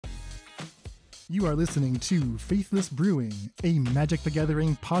You are listening to Faithless Brewing, a Magic the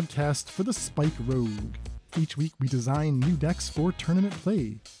Gathering podcast for the Spike Rogue. Each week we design new decks for tournament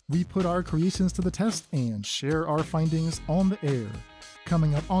play. We put our creations to the test and share our findings on the air.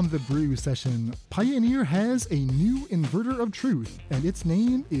 Coming up on the Brew session, Pioneer has a new Inverter of Truth, and its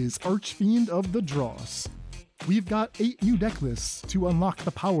name is Archfiend of the Dross. We've got 8 new deck lists to unlock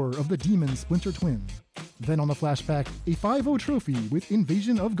the power of the Demon Splinter Twin. Then on the Flashback, a 5-0 trophy with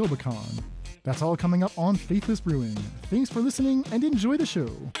Invasion of Gobakhan. That's all coming up on Faithless Brewing. Thanks for listening and enjoy the show.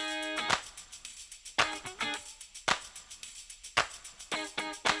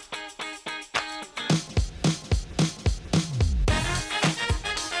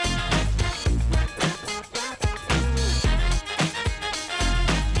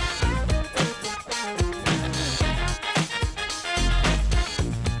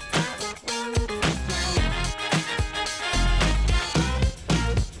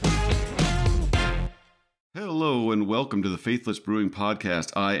 Welcome to the Faithless Brewing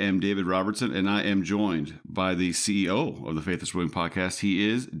Podcast. I am David Robertson, and I am joined by the CEO of the Faithless Brewing Podcast. He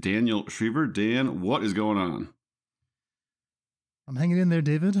is Daniel Schriever. Dan, what is going on? I'm hanging in there,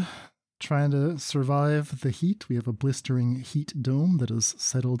 David, trying to survive the heat. We have a blistering heat dome that has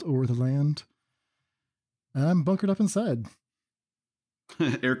settled over the land, and I'm bunkered up inside.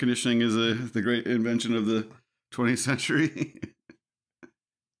 Air conditioning is the great invention of the 20th century.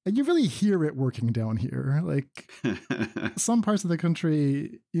 And you really hear it working down here. Like some parts of the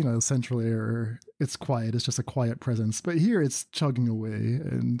country, you know, central air, it's quiet. It's just a quiet presence. But here it's chugging away,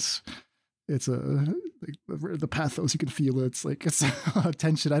 and it's the pathos. You can feel it. It's like it's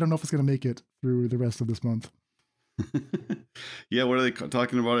tension. I don't know if it's going to make it through the rest of this month. Yeah, what are they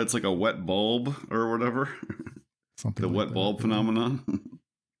talking about? It's like a wet bulb or whatever. Something. The like wet that, bulb phenomenon.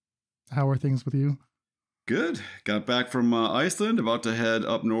 How are things with you? Good. Got back from Iceland, about to head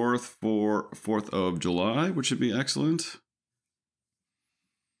up north for 4th of July, which should be excellent.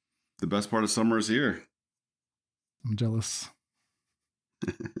 The best part of summer is here. I'm jealous.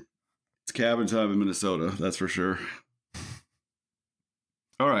 It's cabin time in Minnesota, that's for sure.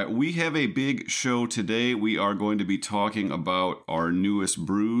 All right, we have a big show today. We are going to be talking about our newest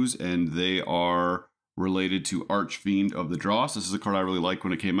brews, and they are related to Archfiend of the Dross. This is a card I really liked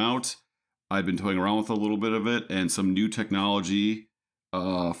when it came out. I've been toying around with a little bit of it, and some new technology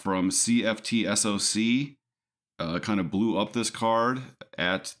from cftsoc kind of blew up this card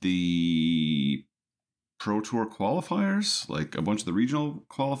at the Pro Tour qualifiers, like a bunch of the regional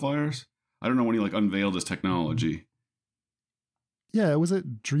qualifiers. I don't know when he unveiled this technology. Yeah, it was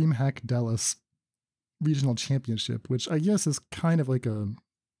at DreamHack Dallas Regional Championship, which I guess is kind of like a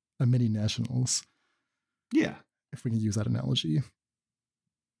mini nationals. Yeah, if we can use that analogy.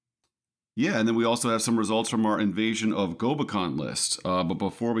 Yeah, and then we also have some results from our Invasion of Gobakhan list. But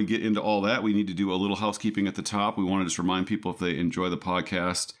before we get into all that, we need to do a little housekeeping at the top. We want to just remind people if they enjoy the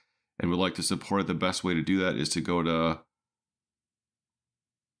podcast and would like to support it, the best way to do that is to go to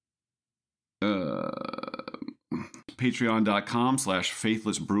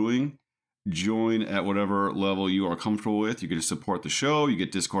patreon.com/faithlessbrewing. Join at whatever level you are comfortable with. You get to support the show. You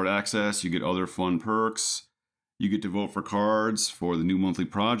get Discord access. You get other fun perks. You get to vote for cards for the new monthly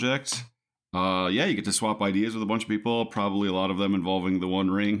project. Yeah, you get to swap ideas with a bunch of people, probably a lot of them involving the One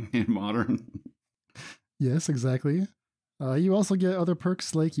Ring in Modern. Yes, exactly. You also get other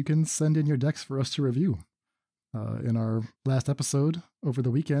perks, like you can send in your decks for us to review. In our last episode over the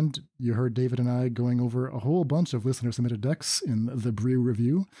weekend, you heard David and I going over a whole bunch of listener-submitted decks in the Brew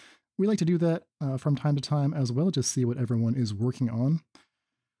review. We like to do that from time to time as well, just see what everyone is working on.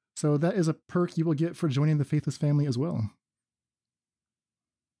 So that is a perk you will get for joining the Faithless family as well.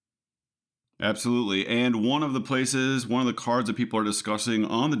 Absolutely. And one of the cards that people are discussing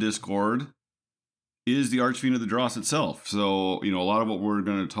on the Discord is the Archfiend of the Dross itself. So, a lot of what we're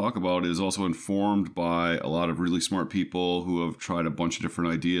going to talk about is also informed by a lot of really smart people who have tried a bunch of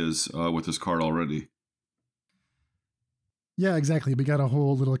different ideas with this card already. Yeah, exactly. We got a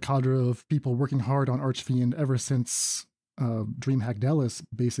whole little cadre of people working hard on Archfiend ever since DreamHack Dallas,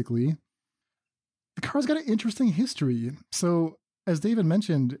 basically. The card's got an interesting history. So, as David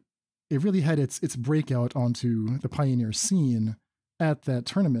mentioned, it really had its breakout onto the Pioneer scene at that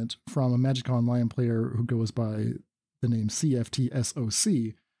tournament from a Magic Online player who goes by the name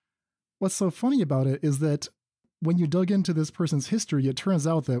cftsoc. What's so funny about it is that when you dug into this person's history, it turns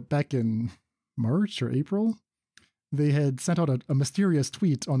out that back in March or April, they had sent out a mysterious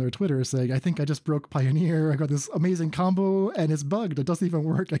tweet on their Twitter saying, I think I just broke Pioneer. I got this amazing combo and it's bugged. It doesn't even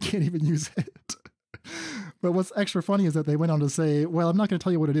work. I can't even use it. But what's extra funny is that they went on to say, well, I'm not going to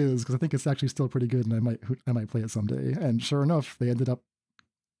tell you what it is because I think it's actually still pretty good and I might play it someday. And sure enough, they ended up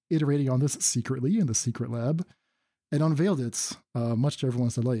iterating on this secretly in the secret lab and unveiled it, much to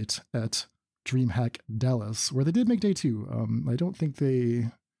everyone's delight, at DreamHack Dallas, where they did make day 2. I don't think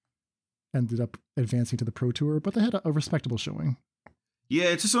they ended up advancing to the Pro Tour, but they had a respectable showing. Yeah,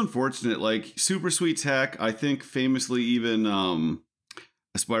 it's just unfortunate. Like, super sweet tech. I think famously even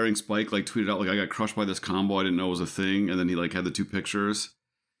Aspiring Spike like tweeted out, like, I got crushed by this combo I didn't know was a thing, and then he like had the 2 pictures.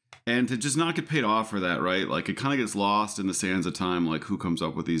 And to just not get paid off for that, right? Like, it kind of gets lost in the sands of time, like, who comes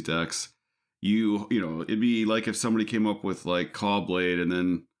up with these decks? You know, it'd be like if somebody came up with, like, Caw Blade, and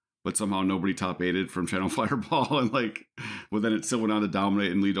then, but somehow nobody top aided from Channel Fireball, and, like, well, then it still went on to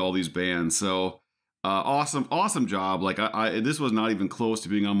dominate and lead all these bans. So, awesome job. Like, I this was not even close to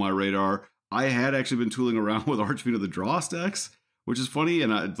being on my radar. I had actually been tooling around with Archfiend of the Dross decks, which is funny,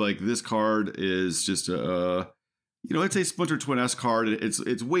 and like, this card is just it's a Splinter Twin-esque card.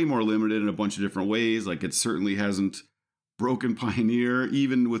 It's way more limited in a bunch of different ways. Like, it certainly hasn't broken Pioneer,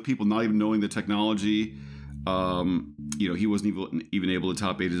 even with people not even knowing the technology. He wasn't even able to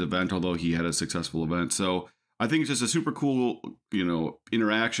top 8 his event, although he had a successful event. So I think it's just a super cool,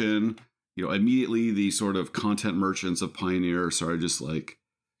 interaction. Immediately the sort of content merchants of Pioneer started just like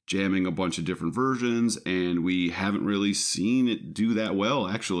jamming a bunch of different versions, and we haven't really seen it do that well,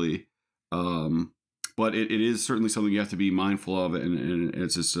 actually. But it is certainly something you have to be mindful of, and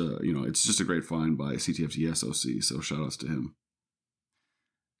it's just it's just a great find by cftsoc. So shout outs to him.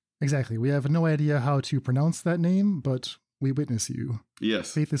 Exactly. We have no idea how to pronounce that name, but we witness you.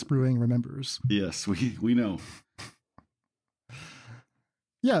 Yes. Faithless Brewing remembers. Yes, we know.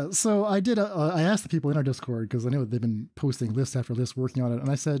 Yeah, so I did. I asked the people in our Discord, because I know they've been posting list after list, working on it, and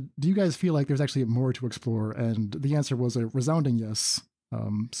I said, "Do you guys feel like there's actually more to explore?" And the answer was a resounding yes.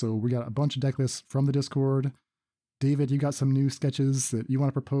 So we got a bunch of deck lists from the Discord. David, you got some new sketches that you want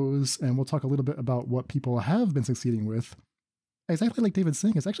to propose, and we'll talk a little bit about what people have been succeeding with. Exactly like David's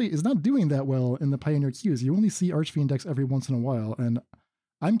saying, it's not doing that well in the Pioneer queues. You only see Archfiend decks every once in a while, and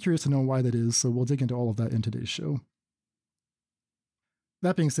I'm curious to know why that is, so we'll dig into all of that in today's show.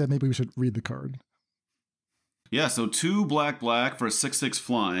 That being said, maybe we should read the card. Yeah, so 2 black for a 6/6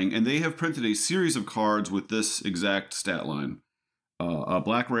 flying, and they have printed a series of cards with this exact stat line. A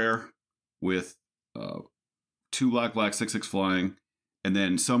black rare with 2 black 6/6 flying, and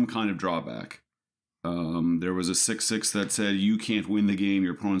then some kind of drawback. There was a 6/6 that said you can't win the game,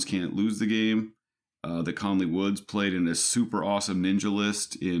 your opponents can't lose the game. The Conley Woods played in a super awesome ninja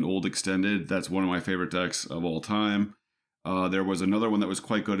list in Old Extended. That's one of my favorite decks of all time. There was another one that was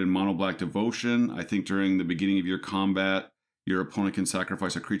quite good in Mono Black Devotion. I think during the beginning of your combat, your opponent can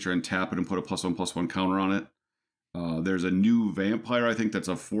sacrifice a creature and tap it and put a +1/+1 counter on it. There's a new Vampire, I think that's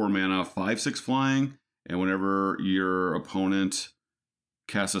a 4 mana 5/6 flying, and whenever your opponent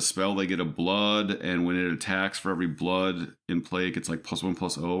casts a spell, they get a blood, and when it attacks, for every blood in play, it gets like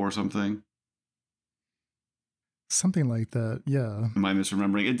 +1/+0 or something. Something like that, yeah. Am I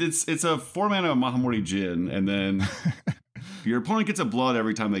misremembering? It's a 4 mana Mahamori Jin, and then your opponent gets a blood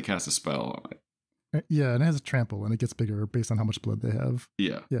every time they cast a spell. Yeah, and it has a trample, and it gets bigger based on how much blood they have.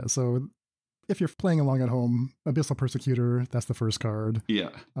 Yeah. Yeah, so if you're playing along at home, Abyssal Persecutor, that's the first card. Yeah.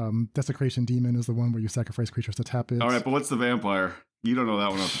 Desecration Demon is the one where you sacrifice creatures to tap it. All right, but what's the Vampire? You don't know that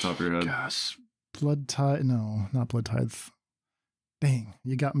one off the top of your head. Gosh. Blood Tithe. No, not Blood Tithe. Dang,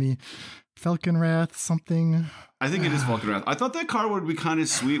 you got me. Falcon Wrath, something. I think it is Falcon Wrath. I thought that card would be kind of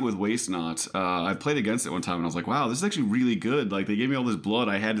sweet with Waste Not. I played against it one time and I was like, wow, this is actually really good. Like, they gave me all this blood.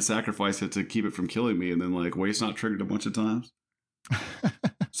 I had to sacrifice it to keep it from killing me. And then, like, Waste Not triggered a bunch of times.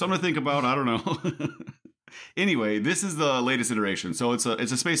 Something to think about. I don't know. Anyway, this is the latest iteration. So it's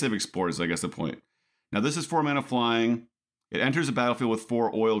a Space Saving Sport is, I guess, the point. Now, this is 4 mana flying. It enters the battlefield with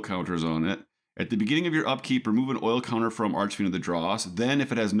 4 oil counters on it. At the beginning of your upkeep, remove an oil counter from Archfiend of the Dross. Then,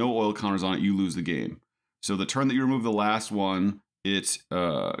 if it has no oil counters on it, you lose the game. So the turn that you remove the last one, it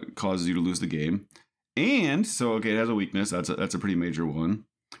causes you to lose the game. And, so, okay, it has a weakness. That's a pretty major one.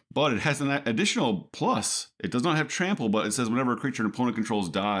 But it has an additional plus. It does not have trample, but it says whenever a creature an opponent controls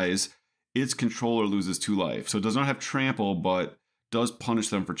dies, its controller loses 2 life. So it does not have trample, but does punish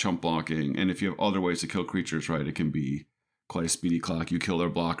them for chump blocking. And if you have other ways to kill creatures, right, it can be quite a speedy clock. You kill their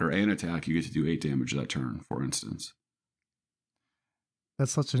blocker and attack, you get to do 8 damage that turn, for instance.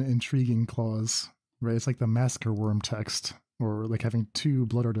 That's such an intriguing clause, right? It's like the Massacre Worm text, or like having 2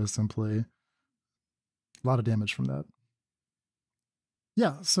 Blood Artists in play. A lot of damage from that.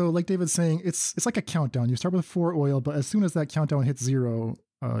 Yeah, so like David's saying, it's like a countdown. You start with 4 oil, but as soon as that countdown hits 0,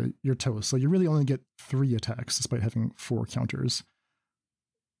 you're toast. So you really only get 3 attacks, despite having 4 counters.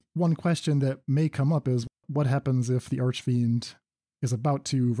 One question that may come up is, what happens if the Archfiend is about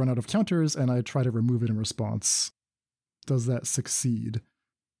to run out of counters and I try to remove it in response? Does that succeed?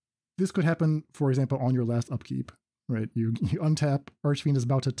 this could happen, for example, on your last upkeep, right? You untap, Archfiend is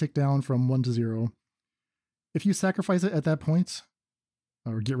about to tick down from 1 to 0. If you sacrifice it at that point,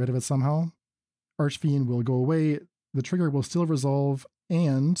 or get rid of it somehow, Archfiend will go away, the trigger will still resolve,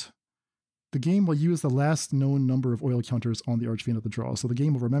 and the game will use the last known number of oil counters on the Archfiend of the draw. So the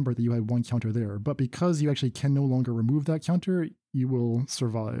game will remember that you had 1 counter there, but because you actually can no longer remove that counter, you will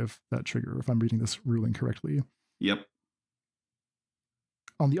survive that trigger, if I'm reading this ruling correctly. Yep.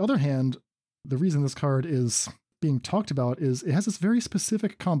 On the other hand, the reason this card is being talked about is it has this very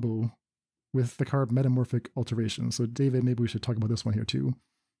specific combo with the card Metamorphic Alteration. So David, maybe we should talk about this one here too.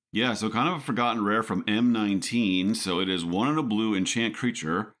 Yeah, so kind of a forgotten rare from M19. So it is 1 and a blue enchant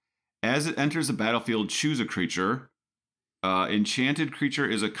creature. As it enters the battlefield, choose a creature. Enchanted creature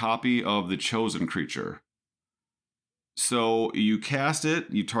is a copy of the chosen creature. So you cast it,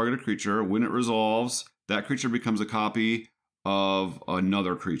 you target a creature. When it resolves, that creature becomes a copy of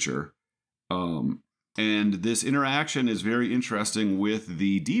another creature. And this interaction is very interesting with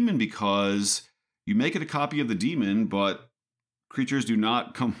the demon because you make it a copy of the demon, but creatures do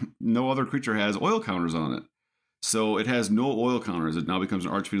not come, no other creature has oil counters on it. So it has no oil counters. It now becomes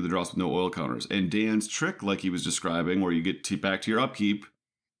an Archfiend of the Dross with no oil counters. And Dan's trick, like he was describing, where you get back to your upkeep,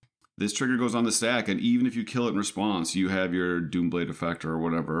 this trigger goes on the stack, and even if you kill it in response, you have your Doomblade effect or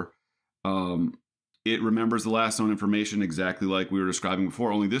whatever. It remembers the last known information exactly like we were describing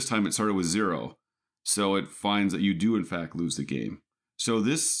before, only this time it started with 0. So it finds that you do, in fact, lose the game. So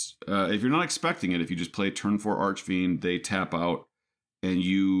this, if you're not expecting it, if you just play turn 4 Archfiend, they tap out, and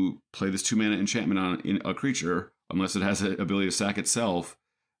you play this 2-mana enchantment on a creature, unless it has the ability to sack itself,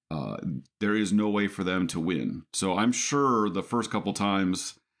 there is no way for them to win. So I'm sure the first couple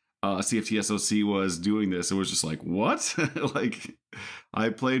times cftsoc was doing this, it was just like, what? Like, I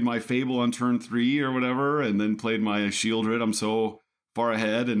played my Fable on turn 3 or whatever, and then played my Shieldred. I'm so far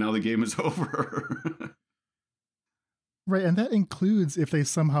ahead, and now the game is over. Right, and that includes if they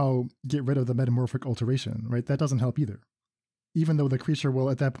somehow get rid of the Metamorphic Alteration, right? That doesn't help either. Even though the creature will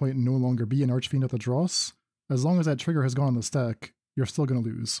at that point no longer be an Archfiend of the Dross, as long as that trigger has gone on the stack, you're still going to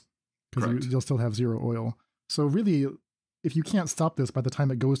lose, because you'll still have 0 oil. So really, if you can't stop this by the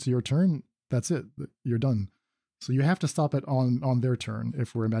time it goes to your turn, that's it. You're done. So you have to stop it on their turn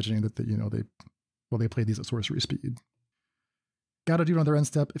if we're imagining that they play these at sorcery speed. Got to do another end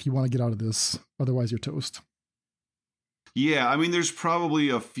step if you want to get out of this. Otherwise, you're toast. Yeah, I mean, there's probably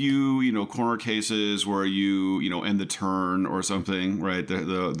a few, corner cases where you end the turn or something, right?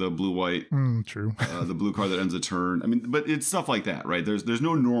 The blue-white. True. The blue card that ends the turn. I mean, but it's stuff like that, right? There's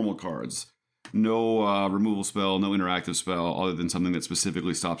no normal cards. No removal spell, no interactive spell, other than something that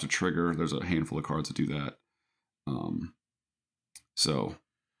specifically stops a trigger. There's a handful of cards that do that.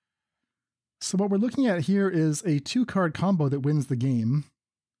 So what we're looking at here is a 2-card combo that wins the game.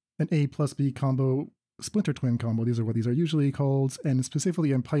 An A plus B combo, Splinter Twin combo. These are what these are usually called. And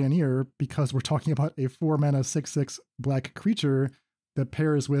specifically in Pioneer, because we're talking about a 4-mana 6/6 black creature that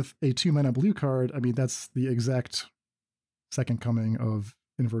pairs with a 2-mana blue card. I mean, that's the exact second coming of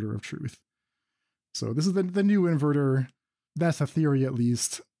Inverter of Truth. So this is the new Inverter. That's a theory, at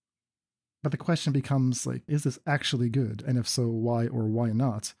least. But the question becomes, like, is this actually good? And if so, why or why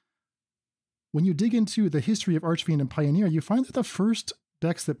not? When you dig into the history of Archfiend and Pioneer, you find that the first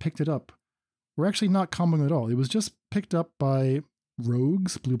decks that picked it up were actually not comboing at all. It was just picked up by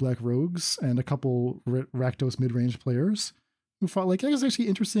rogues, blue-black rogues, and a couple Rakdos mid-range players who thought, like, it's actually an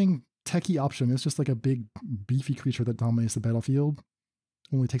interesting techie option. It's just like a big, beefy creature that dominates the battlefield.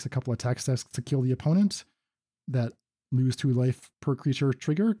 Only takes a couple attack steps to kill the opponent. That lose 2 life per creature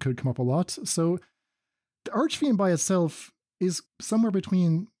trigger could come up a lot. So the Archfiend by itself is somewhere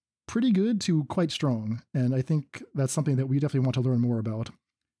between pretty good to quite strong. And I think that's something that we definitely want to learn more about.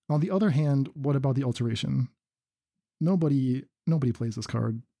 On the other hand, what about the alteration? Nobody plays this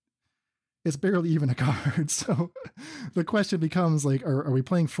card. It's barely even a card. So the question becomes, like, are we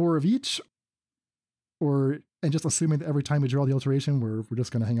playing 4 of each? And just assuming that every time we draw the alteration, we're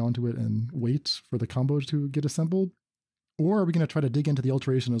just going to hang on to it and wait for the combo to get assembled? Or are we going to try to dig into the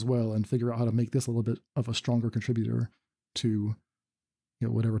alteration as well and figure out how to make this a little bit of a stronger contributor to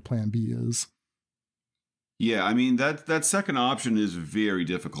whatever plan B is? Yeah, I mean, that second option is very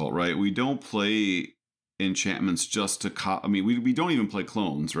difficult, right? We don't play enchantments just to... we don't even play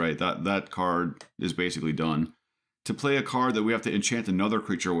clones, right? That card is basically done. To play a card that we have to enchant another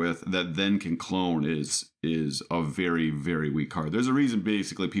creature with that then can clone is a very, very weak card. There's a reason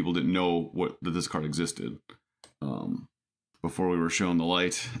basically people didn't know that this card existed before we were shown the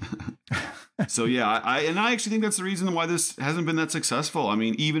light. So yeah, I actually think that's the reason why this hasn't been that successful. I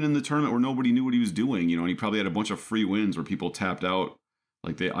mean, even in the tournament where nobody knew what he was doing, and he probably had a bunch of free wins where people tapped out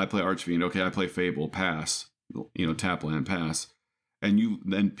Like I play Archfiend, okay, I play Fable, pass, tap land, pass. And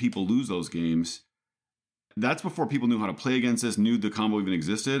then people lose those games. That's before people knew how to play against this, knew the combo even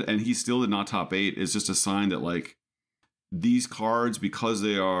existed, and he still did not top 8. It's just a sign that like these cards, because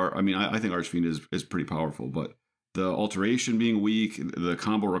they are, I think Archfiend is pretty powerful, but the alteration being weak, the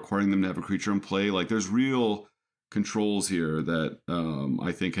combo requiring them to have a creature in play, like there's real controls here that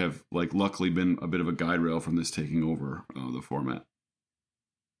I think have like luckily been a bit of a guide rail from this taking over the format.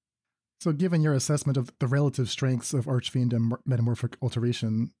 So given your assessment of the relative strengths of Archfiend and Metamorphic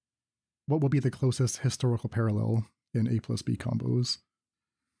Alteration, what will be the closest historical parallel in A+B combos?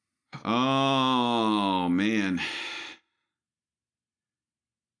 Oh, man.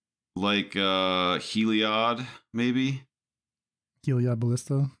 Like Heliod, maybe? Heliod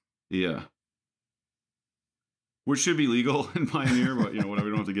Ballista? Yeah. Which should be legal in Pioneer, but whatever,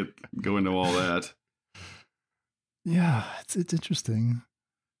 we don't have to go into all that. Yeah, it's interesting.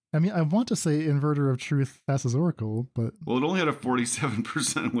 I mean, I want to say Inverter of Truth Thassa's Oracle, but... Well, it only had a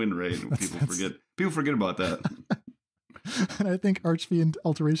 47% win rate. People forget about that. And I think Archfiend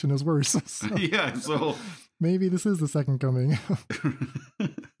Alteration is worse. So yeah, so... Maybe this is the second coming.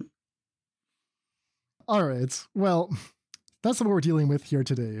 All right. Well, that's what we're dealing with here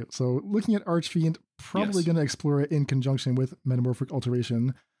today. So looking at Archfiend, probably going to explore it in conjunction with Metamorphic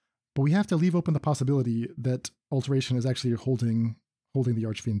Alteration, but we have to leave open the possibility that Alteration is actually holding the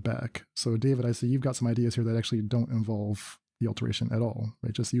Archfiend back. So David, I see you've got some ideas here that actually don't involve the Alteration at all,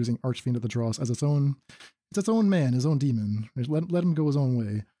 right? Just using Archfiend of the Dross as its own man, his own demon. Right? Let him go his own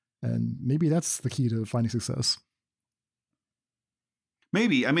way. And maybe that's the key to finding success.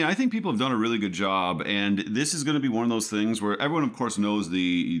 Maybe. I think people have done a really good job, and this is going to be one of those things where everyone, of course, knows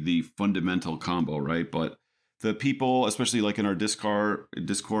the fundamental combo, right? But the people, especially like in our Discord,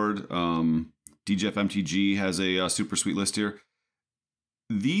 DJeffMTG has a super sweet list here.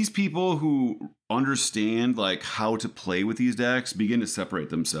 These people who understand like how to play with these decks begin to separate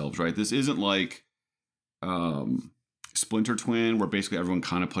themselves, right? This isn't like Splinter Twin, where basically everyone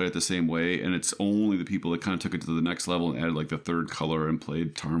kind of played it the same way, and it's only the people that kind of took it to the next level and added like the third color and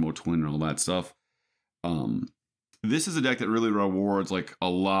played Tarmo Twin and all that stuff. This is a deck that really rewards like a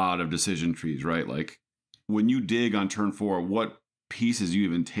lot of decision trees, right? Like when you dig on turn 4, what pieces you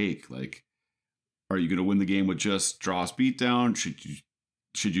even take? Like, are you going to win the game with just Dross beatdown?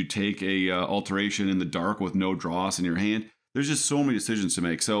 Should you take a alteration in the dark with no Dross in your hand? There's just so many decisions to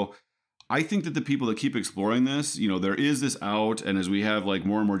make. So I think that the people that keep exploring this, there is this out, and as we have like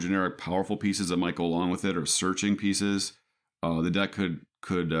more and more generic powerful pieces that might go along with it, or searching pieces, the deck could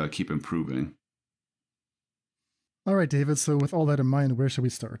keep improving. All right, David. So with all that in mind, where should we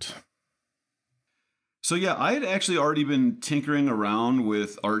start? So yeah, I had actually already been tinkering around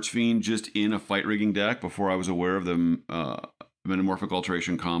with Archfiend just in a fight rigging deck before I was aware of the Metamorphic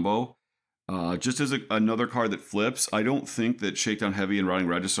Alteration combo. Just as another card that flips, I don't think that Shakedown Heavy and Rotting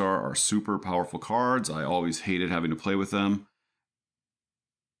Registrar are super powerful cards. I always hated having to play with them.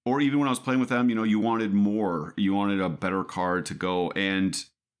 Or even when I was playing with them, you wanted more. You wanted a better card to go. And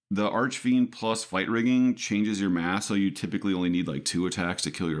the Archfiend plus Fight Rigging changes your math, so you typically only need like 2 attacks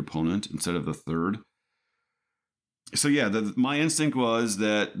to kill your opponent instead of the third. So yeah, my instinct was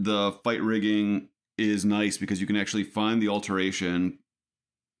that the Fight Rigging is nice because you can actually find the alteration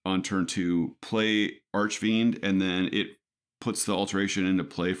on turn 2, play Archfiend, and then it puts the alteration into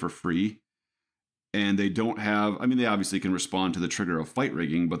play for free. And they don't have, they obviously can respond to the trigger of Fight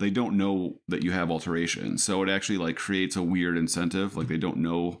Rigging, but they don't know that you have alteration. So it actually like creates a weird incentive. Like they don't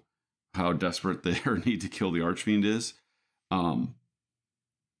know how desperate their need to kill the Archfiend is. So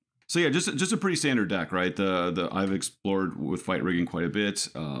yeah, just a pretty standard deck, right? The I've explored with Fight Rigging quite a bit.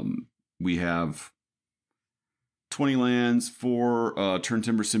 We have 20 lands, 4 Turn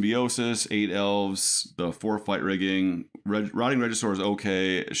Timber Symbiosis, 8 Elves, the 4 Fight Rigging. Rotting Registrar is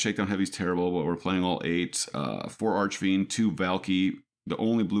okay. Shakedown Heavy is terrible, but we're playing all 8. 4 Archfiend, 2 Valky. The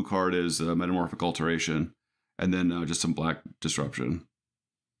only blue card is Metamorphic Alteration. And then just some black Disruption.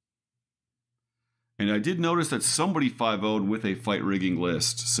 And I did notice that somebody 5-0'd with a Fight Rigging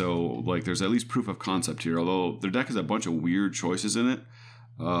list. So like there's at least proof of concept here. Although their deck has a bunch of weird choices in it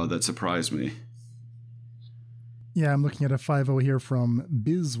that surprised me. Yeah, I'm looking at a 5-0 here from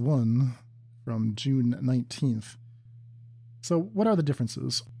Biz1 from June 19th. So what are the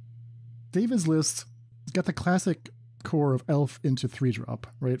differences? David's list has got the classic core of Elf into 3-drop,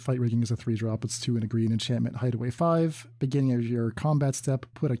 right? Fight Rigging is a 3-drop. It's 2 and a green enchantment, Hideaway 5. Beginning of your combat step,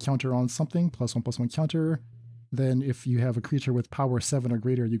 put a counter on something, +1/+1 counter. Then if you have a creature with power 7 or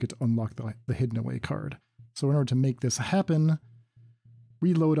greater, you get to unlock the Hidden Away card. So in order to make this happen,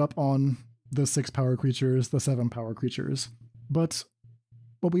 we load up on the 6 power creatures, the 7 power creatures. But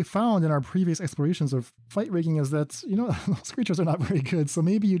what we found in our previous explorations of fight rigging is that, those creatures are not very good. So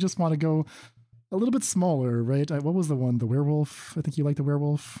maybe you just want to go a little bit smaller, right? What was the one? The werewolf? I think you like the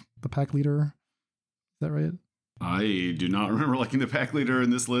werewolf, the pack leader. Is that right? I do not remember liking the pack leader in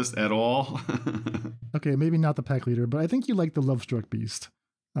this list at all. Okay, maybe not the pack leader, but I think you like the Lovestruck Beast.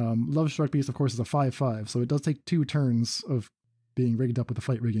 Lovestruck Beast, of course, is a 5/5, so it does take 2 turns of being rigged up with the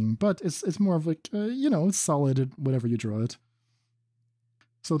fight rigging, but it's more of like, it's solid whatever you draw it.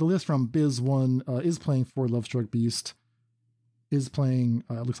 So the list from Biz1 is playing 4 Lovestruck Beast, is playing,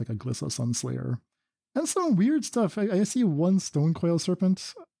 looks like a Glissa Sunslayer. And some weird stuff. I see 1 Stonecoil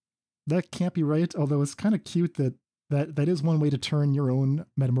Serpent. That can't be right, although it's kind of cute that is one way to turn your own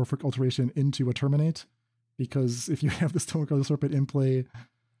Metamorphic Alteration into a Terminate, because if you have the Stonecoil Serpent in play,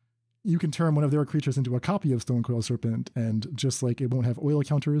 you can turn one of their creatures into a copy of Stonecoil Serpent, and just like it won't have oil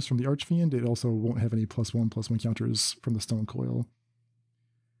counters from the Archfiend, it also won't have any +1/+1 counters from the Stonecoil.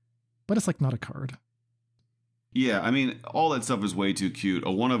 But it's like not a card. Yeah, I mean, all that stuff is way too cute.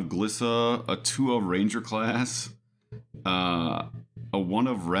 A 1 of Glissa, a 2 of Ranger class, a 1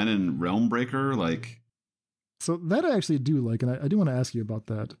 of Wrenn and Realmbreaker, like... So that I actually do like, and I do want to ask you about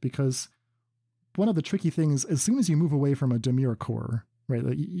that, because one of the tricky things, as soon as you move away from a Dimir core, right,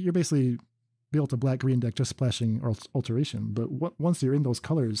 like you're basically built a black-green deck just splashing Alteration, but once you're in those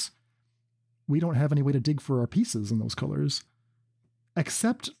colors, we don't have any way to dig for our pieces in those colors,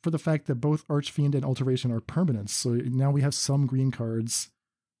 except for the fact that both Archfiend and Alteration are permanents. So now we have some green cards,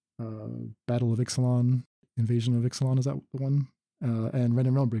 Battle of Ixalan, Invasion of Ixalan, is that the one? And Wrenn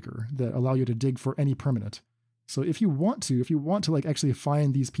and Realmbreaker, that allow you to dig for any permanent. So if you want to like actually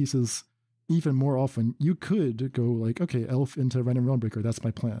find these pieces even more often, you could go like, okay, Elf into Wrenn and Realmbreaker, that's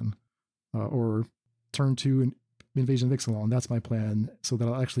my plan. Or turn 2 Invasion of Ixalan, that's my plan, so that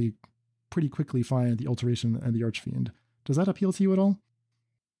I'll actually pretty quickly find the Alteration and the Archfiend. Does that appeal to you at all?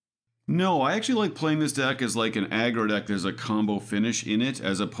 No, I actually like playing this deck as like an aggro deck. There's a combo finish in it,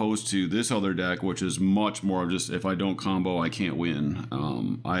 as opposed to this other deck, which is much more just, if I don't combo, I can't win.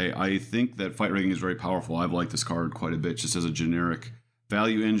 I think that Fight Rigging is very powerful. I've liked this card quite a bit, just as a generic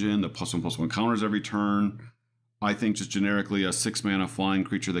value engine, the +1/+1 counters every turn. I think just generically a 6 mana flying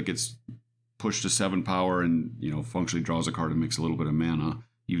creature that gets pushed to 7 power and, functionally draws a card and makes a little bit of mana,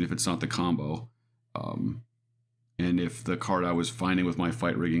 even if it's not the combo. And if the card I was finding with my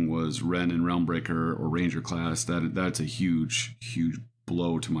fight rigging was Wrenn and Realmbreaker or Ranger class, that's a huge, huge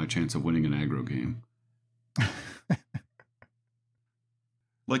blow to my chance of winning an aggro game.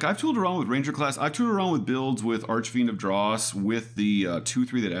 Like, I've tooled around with Ranger class. I've tooled around with builds with Archfiend of Dross with the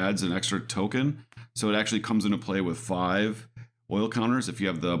 2/3 that adds an extra token. So it actually comes into play with 5 oil counters if you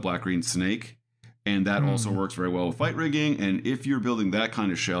have the black-green snake. And that also works very well with fight rigging. And if you're building that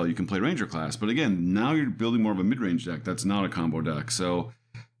kind of shell, you can play Ranger class. But again, now you're building more of a mid-range deck. That's not a combo deck. So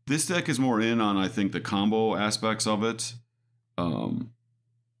this deck is more in on, I think, the combo aspects of it.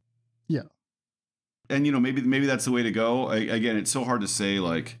 Yeah. And, maybe that's the way to go. Again, it's so hard to say,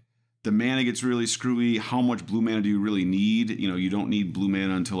 like, the mana gets really screwy. How much blue mana do you really need? You don't need blue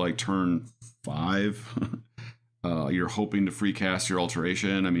mana until, like, turn 5. You're hoping to free cast your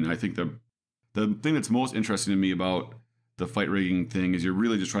Alteration. I mean, I think the thing that's most interesting to me about the fight rigging thing is you're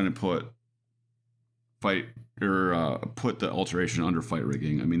really just trying to put the Alteration under fight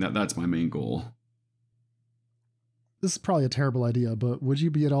rigging. I mean, that's my main goal. This is probably a terrible idea, but would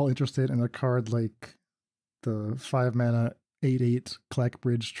you be at all interested in a card like the 5 mana 8/8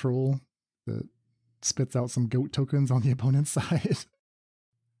 Clackbridge Troll that spits out some goat tokens on the opponent's side?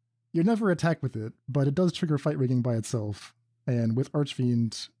 You never attack with it, but it does trigger fight rigging by itself. And with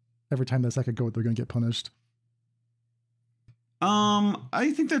Archfiend, every time they sack a goat, they're going to get punished.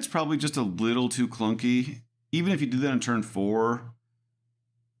 I think that's probably just a little too clunky. Even if you do that on turn 4,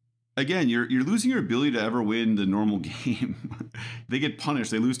 again, you're losing your ability to ever win the normal game. They get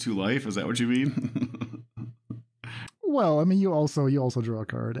punished. They lose 2 life. Is that what you mean? Well, I mean, you also draw a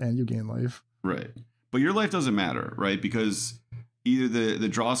card and you gain life. Right. But your life doesn't matter, right? Because either the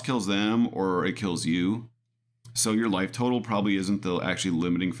Dross kills them or it kills you. So your life total probably isn't the actually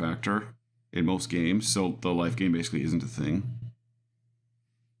limiting factor in most games. So the life gain basically isn't a thing.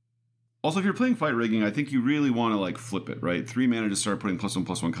 Also, if you're playing fight rigging, I think you really want to like flip it, right? 3 mana to start putting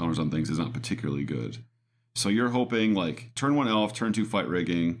 +1/+1 counters on things is not particularly good. So you're hoping like turn 1 elf, turn 2 fight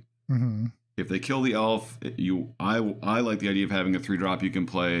rigging. Mm-hmm. If they kill the elf, I like the idea of having a 3-drop you can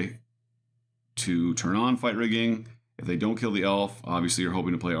play to turn on fight rigging. If they don't kill the elf, obviously you're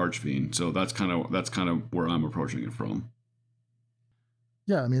hoping to play Archfiend. So that's kind of where I'm approaching it from.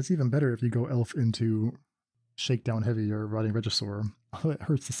 Yeah, I mean, it's even better if you go elf into Shakedown Heavy or Rotting Regisaur. it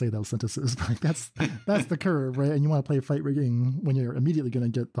hurts to say those sentences, but that's the curve, right? And you want to play fight rigging when you're immediately going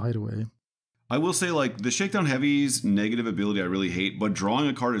to get the hideaway. I will say, like, the Shakedown Heavy's negative ability I really hate, but drawing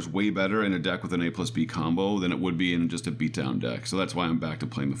a card is way better in a deck with an A plus B combo than it would be in just a beatdown deck. So that's why I'm back to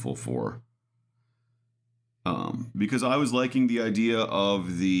playing the full 4. Because I was liking the idea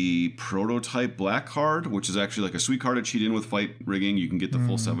of the prototype black card, which is actually like a sweet card to cheat in with fight rigging. You can get the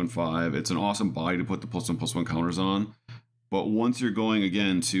full 7/5. It's an awesome buy to put the +1/+1 counters on. But once you're going,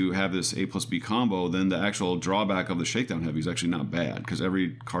 again, to have this A plus B combo, then the actual drawback of the Shakedown Heavy is actually not bad, because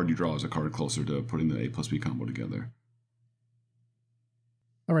every card you draw is a card closer to putting the A plus B combo together.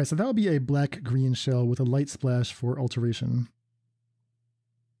 All right, so that would be a black-green shell with a light splash for alteration.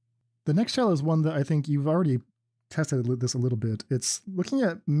 The next shell is one that I think you've already tested this a little bit. It's looking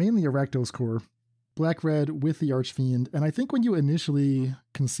at mainly a Rakdos core, black-red with the Archfiend, and I think when you initially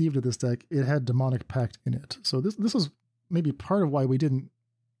conceived of this deck, it had Demonic Pact in it. So this was maybe part of why we didn't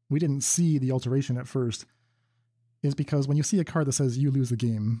see the alteration at first, is because when you see a card that says you lose the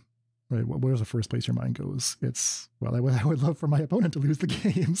game, right, where's the first place your mind goes? It's, well, I would love for my opponent to lose the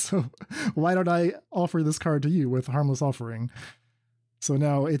game, so why don't I offer this card to you with Harmless Offering? So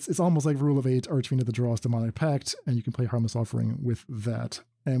now it's almost like Rule of 8, Archfiend of the Dross, Demonic Pact, and you can play Harmless Offering with that.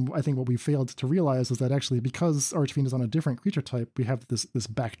 And I think what we failed to realize is that actually, because Archfiend is on a different creature type, we have this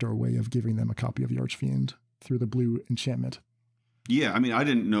backdoor way of giving them a copy of the Archfiend through the blue enchantment. Yeah, I mean, I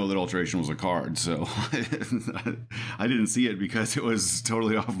didn't know that Alteration was a card, so I didn't see it because it was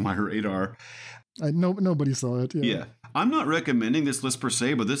totally off my radar. Nobody saw it. Yeah. I'm not recommending this list per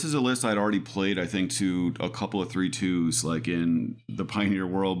se, but this is a list I'd already played, I think, to a couple of 3/2s, like in the Pioneer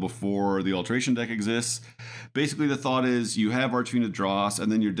world before the Alteration deck exists. Basically, the thought is you have Archfiend of Dross,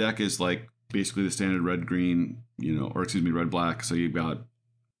 and then your deck is like basically the standard red-green, red-black. So you've got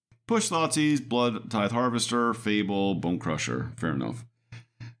Push Thoughtseize, Blood Tithe Harvester, Fable, Bone Crusher. Fair enough.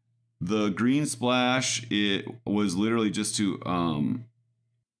 The green splash, it was literally just to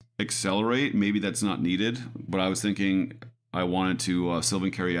accelerate. Maybe that's not needed, but I was thinking I wanted to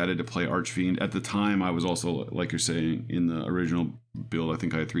Sylvan Caryatid to play Archfiend. At the time, I was also, like you're saying, in the original build, I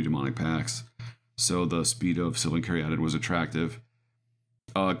think I had 3 Demonic Pacts. So the speed of Sylvan Caryatid was attractive.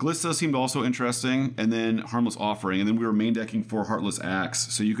 Glissa seemed also interesting, and then Harmless Offering, and then we were main decking for Heartless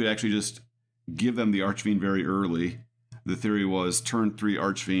Axe, so you could actually just give them the Archfiend very early. The theory was turn 3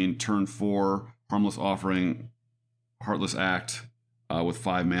 Archfiend, turn 4 Harmless Offering, Heartless Act with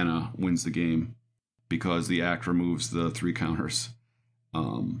 5 mana wins the game, because the Act removes the 3 counters.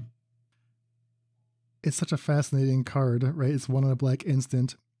 It's such a fascinating card, right? It's 1 on a black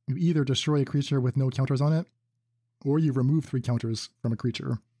instant. You either destroy a creature with no counters on it, or you remove 3 counters from a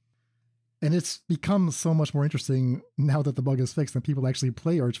creature. And it's become so much more interesting now that the bug is fixed and people actually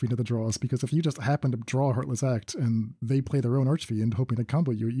play Archfiend of the Dross, because if you just happen to draw Heartless Act and they play their own Archfiend hoping to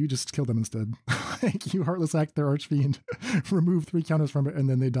combo you, you just kill them instead. Like, you Heartless Act their Archfiend, remove 3 counters from it, and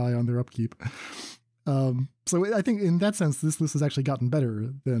then they die on their upkeep. So I think in that sense, this list has actually gotten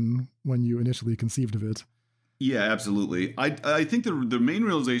better than when you initially conceived of it. Yeah, absolutely. I think the main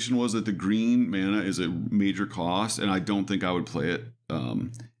realization was that the green mana is a major cost, and I don't think I would play it.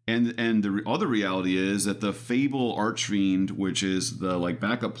 And the other reality is that the Fable Archfiend, which is the like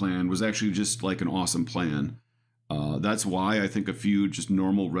backup plan, was actually just like an awesome plan. That's why I think a few just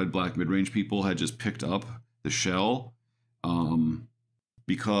normal red-black mid-range people had just picked up the shell.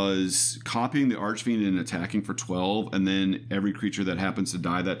 Because copying the Archfiend and attacking for 12, and then every creature that happens to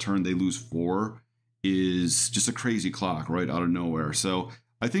die that turn, they lose 4, is just a crazy clock right out of nowhere. So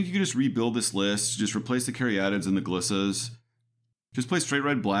I think you can just rebuild this list, just replace the Caryatids and the Glissas, just play straight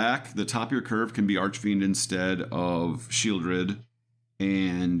red black. The top of your curve can be Archfiend instead of Shieldred,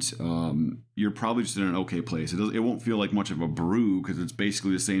 and you're probably just in an okay place. It won't feel like much of a brew because it's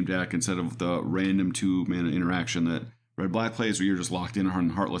basically the same deck instead of the random 2 mana interaction that red black plays, where you're just locked in on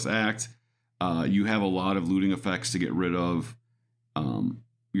Heartless Act. You have a lot of looting effects to get rid of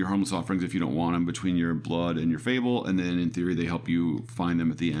your Harmless Offerings if you don't want them between your Blood and your Fable, and then in theory they help you find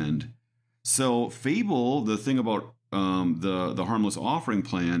them at the end. So Fable, the thing about the Harmless Offering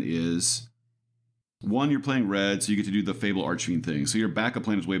plan is, 1, you're playing red, so you get to do the Fable Archfiend thing. So your backup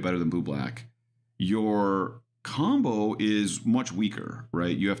plan is way better than blue-black. Your combo is much weaker,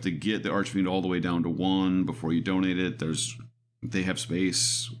 right? You have to get the Archfiend all the way down to 1 before you donate it. They have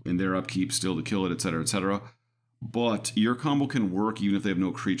space in their upkeep still to kill it, etc., etc. But your combo can work even if they have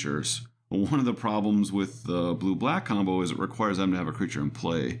no creatures. One of the problems with the blue-black combo is it requires them to have a creature in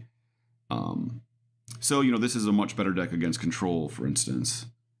play. So, this is a much better deck against control, for instance,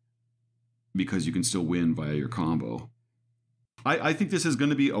 because you can still win via your combo. I think this is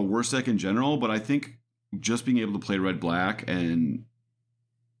going to be a worse deck in general, but I think just being able to play red-black and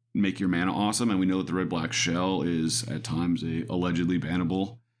make your mana awesome. And we know that the red-black shell is at times a allegedly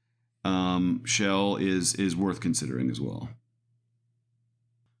bannable shell is worth considering as well.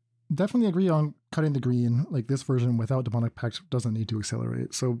 Definitely agree on cutting the green. Like this version without Demonic Pact doesn't need to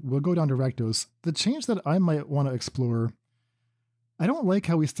accelerate. So we'll go down to Rakdos. The change that I might want to explore, I don't like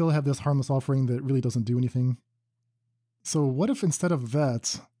how we still have this Harmless Offering that really doesn't do anything. So what if instead of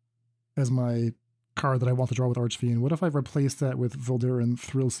that as my card that I want to draw with Archfiend, what if I replace that with Voldaren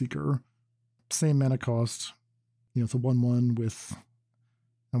Thrillseeker? Same mana cost. You know, it's a 1/1 with,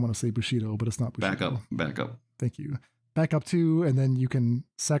 I want to say Bushido, but it's not Bushido. Back up. Thank you. Back up 2, and then you can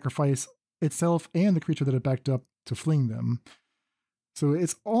sacrifice itself and the creature that it backed up to fling them. So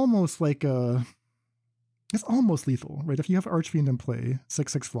it's almost like it's almost lethal, right? If you have Archfiend in play,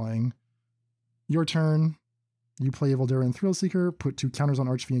 6/6 flying, your turn, you play Voldaren Thrillseeker, put 2 counters on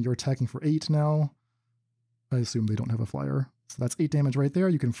Archfiend, you're attacking for 8 now. I assume they don't have a flyer. So that's 8 damage right there.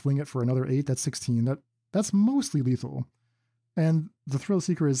 You can fling it for another 8. That's 16. That's mostly lethal. And the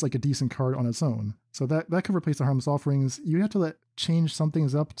Thrillseeker is like a decent card on its own. So that could replace the Harmless Offerings. You have to change some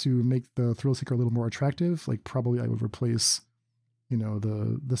things up to make the Thrillseeker a little more attractive. Like probably I would replace, you know,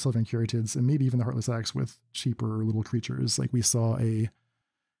 the Sylvan Curatids and maybe even the Heartless Axe with cheaper little creatures. Like we saw a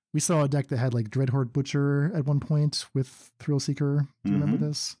deck that had like Dreadhorde Butcher at one point with Thrillseeker. Do you remember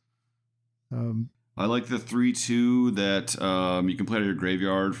this? I like the 3/2 that you can play out of your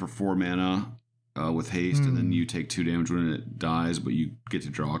graveyard for 4 mana with haste, and then you take 2 damage when it dies, but you get to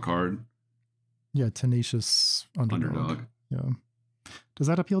draw a card. Yeah, Tenacious Underdog. Yeah. Does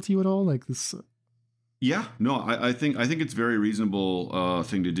that appeal to you at all? Like this? Yeah, no, I think it's a very reasonable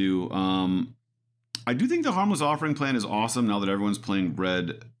thing to do. I do think the Harmless Offering plan is awesome now that everyone's playing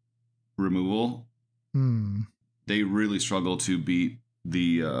red removal. They really struggle to beat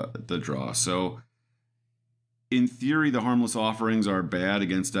the draw. So in theory, the Harmless Offerings are bad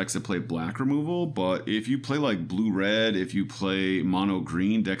against decks that play black removal, but if you play like blue-red, if you play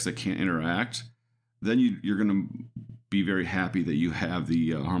mono-green, decks that can't interact, then you're going to be very happy that you have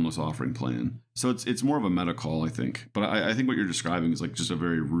the Harmless Offering plan. So it's more of a meta call, I think. But I think what you're describing is like just a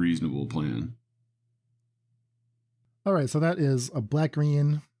very reasonable plan. All right, so that is a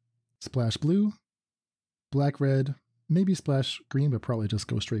black-green, splash blue, black-red, maybe splash green, but probably just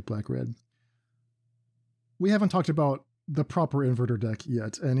go straight black-red. We haven't talked about the proper inverter deck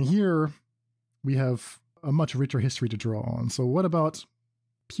yet, and here we have a much richer history to draw on. So what about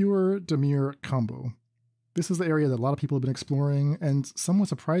pure Dimir combo? This is the area that a lot of people have been exploring, and somewhat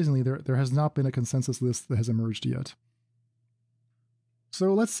surprisingly, there has not been a consensus list that has emerged yet.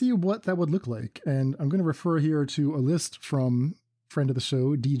 So let's see what that would look like, and I'm going to refer here to a list from friend of the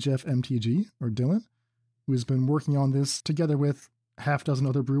show, DJeffMTG, or Dylan, who has been working on this together with half dozen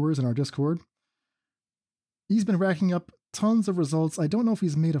other brewers in our Discord. He's been racking up tons of results. I don't know if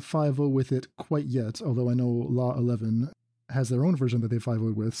he's made a 5.0 with it quite yet, although I know Law 11 has their own version that they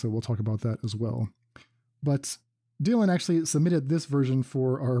 5.0 with, so we'll talk about that as well. But Dylan actually submitted this version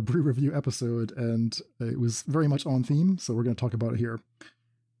for our brew review episode, and it was very much on theme, so we're going to talk about it here.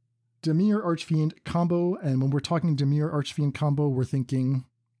 Dimir Archfiend combo, and when we're talking Dimir Archfiend combo, we're thinking,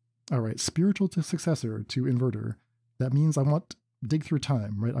 all right, spiritual to successor to inverter. That means I want dig through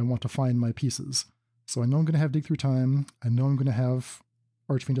time, right? I want to find my pieces. So I know I'm going to have dig through time. I know I'm going to have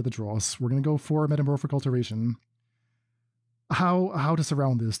Archfiend of the Dross. We're going to go for Metamorphic Alteration. How to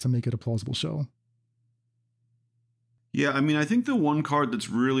surround this to make it a plausible show? Yeah, I mean, I think the one card that's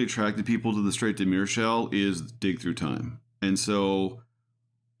really attracted people to the straight Dimir shell is Dig Through Time. And so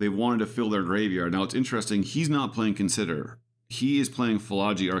they wanted to fill their graveyard. Now, it's interesting. He's not playing Consider. He is playing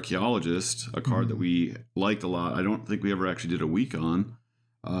Philology Archaeologist, a card that we liked a lot. I don't think we ever actually did a week on.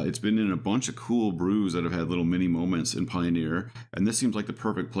 It's been in a bunch of cool brews that have had little mini moments in Pioneer, and this seems like the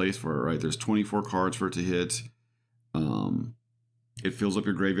perfect place for it, right? There's 24 cards for it to hit. It fills up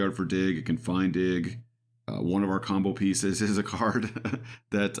your graveyard for dig. It can find dig. One of our combo pieces is a card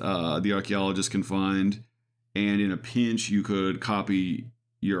that the Archaeologist can find, and in a pinch, you could copy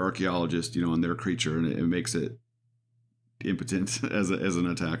your Archaeologist, and their creature, and it makes it impotent as an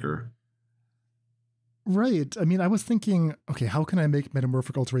attacker. Right. I mean, I was thinking, okay, how can I make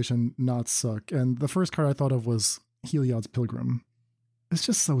Metamorphic Alteration not suck? And the first card I thought of was Heliod's Pilgrim. It's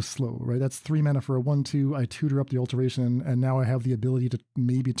just so slow, right? That's 3 mana for a 1/2. I tutor up the Alteration, and now I have the ability to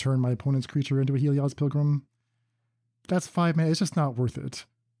maybe turn my opponent's creature into a Heliod's Pilgrim. That's 5 mana. It's just not worth it.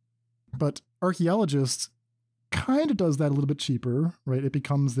 But Archaeologist kind of does that a little bit cheaper, right? It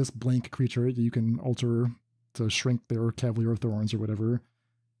becomes this blank creature that you can alter to shrink their Cavalier of Thorns or whatever.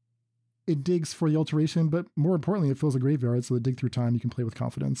 It digs for the Alteration, but more importantly, it fills a graveyard, so the dig through time you can play with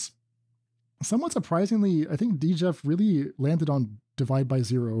confidence. somewhat surprisingly, I think DJeff really landed on Divide by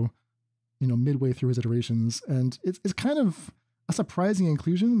Zero, midway through his iterations. And it's kind of a surprising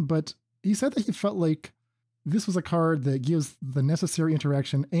inclusion, but he said that he felt like this was a card that gives the necessary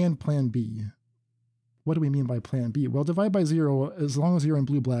interaction and plan B. What do we mean by plan B? Well, Divide by Zero, as long as you're in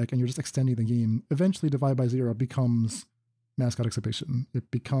blue-black and you're just extending the game, eventually Divide by Zero becomes Mascot Exhibition. It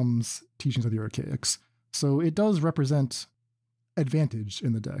becomes Teachings of the Archaics. So it does represent advantage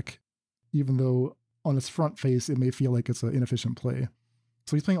in the deck, even though on its front face it may feel like it's an inefficient play.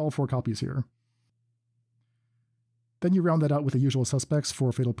 So he's playing all 4 copies here. Then you round that out with the usual suspects: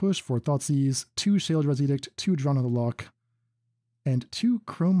 4 Fatal Push, 4 Thoughtseize, 2 Shale Res Edict, 2 Drown on the Lock, and 2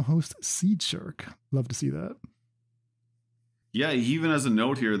 Chrome Host Seed Shark. Love to see that. Yeah, he even has a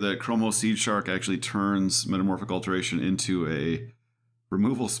note here that Chrome Host Seed Shark actually turns Metamorphic Alteration into a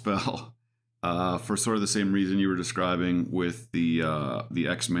removal spell for sort of the same reason you were describing with the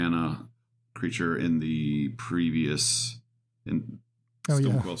X mana creature in the previous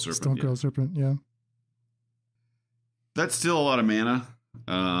Stonecoil Serpent. Stonecoil Serpent, yeah. That's still a lot of mana,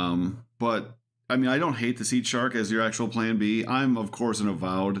 but I mean, I don't hate the Seed Shark as your actual plan B. I'm, of course, an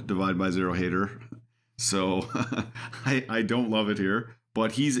avowed Divide by Zero hater, so I don't love it here.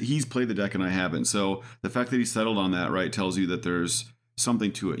 But he's played the deck and I haven't. So the fact that he settled on that, right, tells you that there's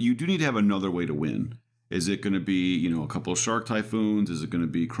something to it. You do need to have another way to win. Is it going to be, a couple of Shark Typhoons? Is it going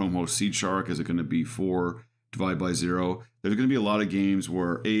to be Chrome Host Seed Shark? Is it going to be 4 Divide by Zero? There's going to be a lot of games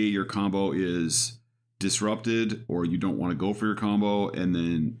where your combo is disrupted, or you don't want to go for your combo, and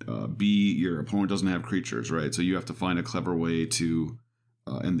then B, your opponent doesn't have creatures, right? So you have to find a clever way to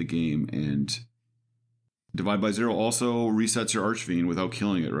end the game. And Divide by Zero also resets your Archfiend without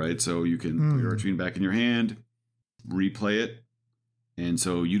killing it, right? So you can put your Archfiend back in your hand, replay it, and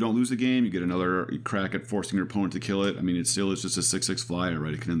so you don't lose the game. You get another crack at forcing your opponent to kill it. I mean, it still is just a 6/6 flyer,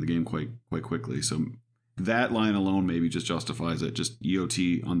 right? It can end the game quite quickly. So that line alone maybe just justifies it. Just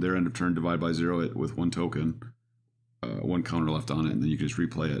EOT on their end of turn, Divide by Zero it with 1 token, 1 counter left on it, and then you can just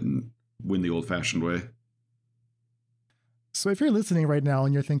replay it and win the old-fashioned way. So if you're listening right now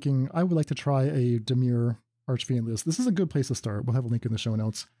and you're thinking, I would like to try a Dimir Archfiend list, this is a good place to start. We'll have a link in the show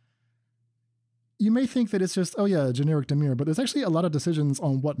notes. You may think that it's just, generic Dimir, but there's actually a lot of decisions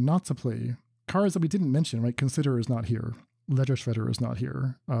on what not to play. Cards that we didn't mention, right? Consider is not here. Ledger Shredder is not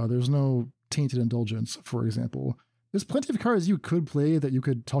here. There's no Tainted Indulgence, for example. There's plenty of cards you could play that you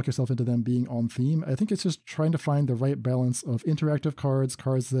could talk yourself into them being on theme. I think it's just trying to find the right balance of interactive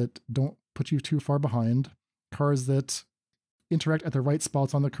cards that don't put you too far behind, cards that interact at the right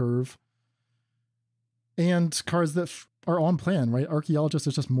spots on the curve, and cards that are on plan, right? Archaeologist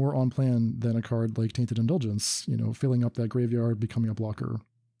is just more on plan than a card like Tainted Indulgence, filling up that graveyard, becoming a blocker.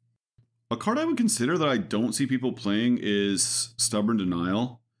 A card I would consider that I don't see people playing is Stubborn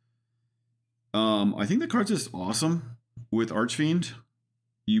Denial. I think the card's just awesome with Archfiend.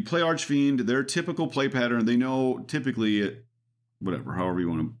 You play Archfiend, their typical play pattern, they know typically, however you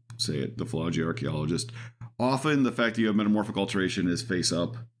want to say it, the Philology Archaeologist. Often the fact that you have Metamorphic Alteration is face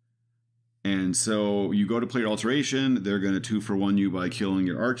up. And so you go to play your Alteration, they're going to 2-for-1 you by killing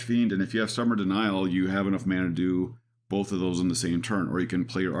your Archfiend, and if you have Stubborn Denial, you have enough mana to do both of those in the same turn. Or you can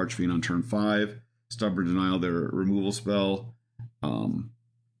play your Archfiend on turn 5, Stubborn Denial, their removal spell.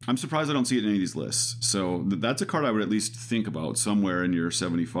 I'm surprised I don't see it in any of these lists. So that's a card I would at least think about somewhere in your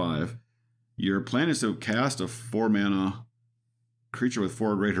 75. Your plan is to cast a 4-mana creature with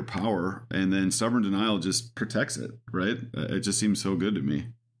 4 greater power, and then Stubborn Denial just protects it, right? It just seems so good to me.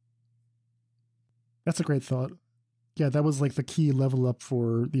 That's a great thought. Yeah, that was like the key level up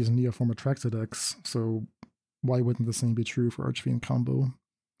for these Neoform Atraxa decks. So why wouldn't the same be true for Archfiend combo?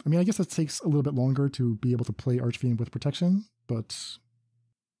 I mean, I guess it takes a little bit longer to be able to play Archfiend with protection, but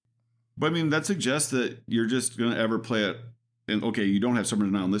I mean, that suggests that you're just going to ever play it. And okay, you don't have Stubborn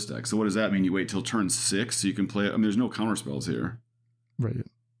Denial in this deck. So what does that mean? You wait till turn 6 so you can play it? I mean, there's no counter spells here. Right.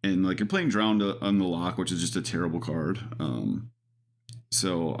 And you're playing Drowned on the Lock, which is just a terrible card.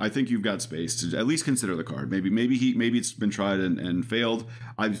 So I think you've got space to at least consider the card. Maybe it's been tried and failed.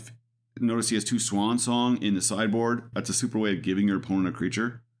 I've noticed he has 2 Swan Song in the sideboard. That's a super way of giving your opponent a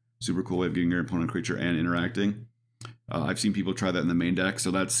creature. Super cool way of giving your opponent a creature and interacting. I've seen people try that in the main deck,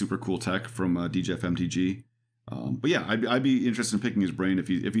 so that's super cool tech from DJeffMTG. But yeah, I'd be interested in picking his brain. If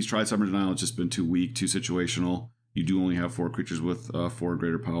he's tried Stubborn Denial, it's just been too weak, too situational. You do only have 4 creatures with 4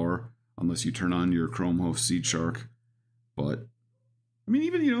 greater power, unless you turn on your Chrome Host Seed Shark. But I mean,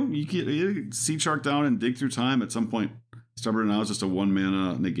 even you get Seed Shark down and dig through time. At some point, Stubborn Denial is just a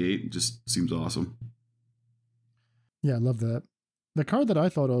 1-mana negate. It just seems awesome. Yeah, I love that. The card that I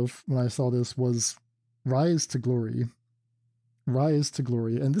thought of when I saw this was Rise to Glory. Rise to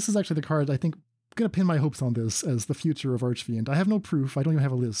Glory. And this is actually the card I think I'm going to pin my hopes on this as the future of Archfiend. I have no proof. I don't even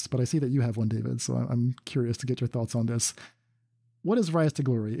have a list, but I see that you have one, David. So I'm curious to get your thoughts on this. What is Rise to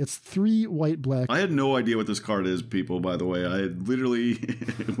Glory? It's 3 white, black. I had no idea what this card is, people, by the way. I literally,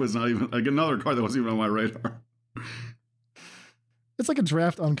 it was not even, like another card that wasn't even on my radar. It's like a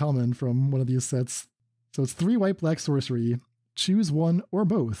draft uncommon from one of these sets. So it's 3 white, black sorcery. Choose one or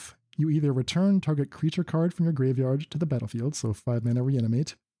both. You either return target creature card from your graveyard to the battlefield, so 5 mana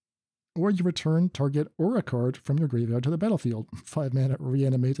reanimate, or you return target aura card from your graveyard to the battlefield, 5 mana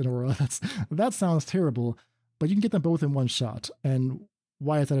reanimate an aura. That sounds terrible, but you can get them both in one shot. And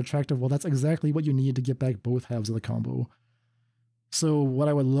why is that attractive? Well, that's exactly what you need to get back both halves of the combo. So what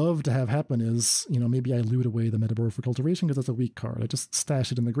I would love to have happen is, maybe I loot away the Metamorphic Alteration because that's a weak card. I just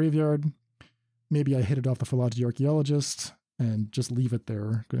stash it in the graveyard. Maybe I hit it off the Philology Archaeologist and just leave it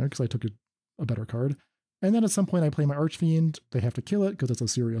there because I took a better card. And then at some point I play my Archfiend. They have to kill it because it's a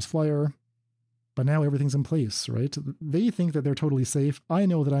serious flyer. But now everything's in place, right? They think that they're totally safe. I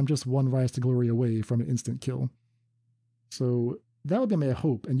know that I'm just 1 Rise to Glory away from an instant kill. So that would be my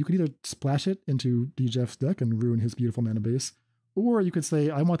hope. And you could either splash it into DJeff's deck and ruin his beautiful mana base, or you could say,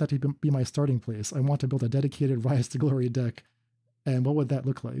 I want that to be my starting place. I want to build a dedicated Rise to Glory deck. And what would that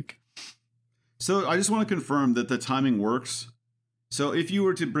look like? So I just want to confirm that the timing works. So if you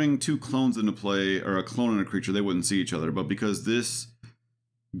were to bring 2 clones into play, or a clone and a creature, they wouldn't see each other. But because this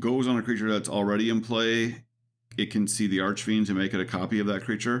goes on a creature that's already in play, it can see the Archfiend to make it a copy of that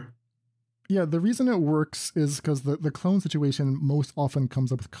creature. Yeah, the reason it works is because the clone situation most often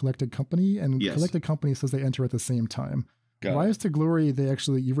comes up with Collected Company, and Collected Company says they enter at the same time. Rise to Glory,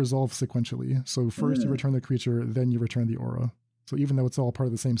 you resolve sequentially. So first you return the creature, then you return the aura. So even though it's all part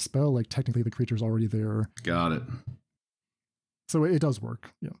of the same spell, like technically the creature's already there. Got it. So it does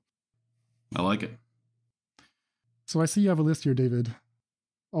work. Yeah. I like it. So I see you have a list here, David.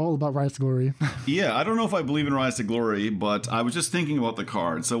 All about Rise to Glory. Yeah, I don't know if I believe in Rise to Glory, but I was just thinking about the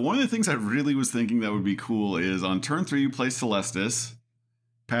card. So one of the things I really was thinking that would be cool is on turn 3 you play Celestis,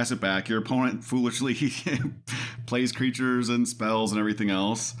 pass it back. Your opponent foolishly plays creatures and spells and everything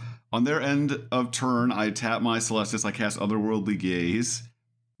else. On their end of turn, I tap my Celestis, I cast Otherworldly Gaze.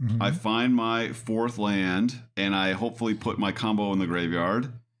 Mm-hmm. I find my 4th land, and I hopefully put my combo in the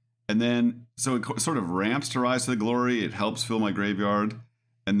graveyard. And then, so it sort of ramps to Rise to the Glory. It helps fill my graveyard.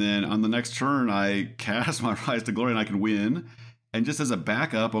 And then on the next turn, I cast my Rise to Glory, and I can win. And just as a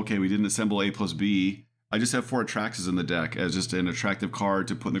backup, okay, we didn't assemble A plus B. I just have 4 Atraxas in the deck as just an attractive card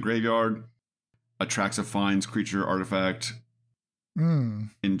to put in the graveyard. Atraxa finds creature, artifact,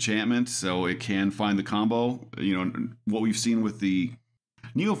 enchantment, so it can find the combo. What we've seen with the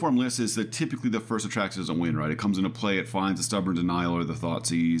Neoform list is that typically the first Atraxa doesn't win, right? It comes into play, it finds a Stubborn Denial or the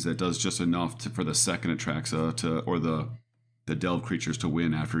Thoughtseize that does just enough for the second Atraxa or the Delve creatures to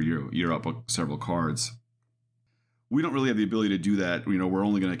win after you're up several cards. We don't really have the ability to do that. We're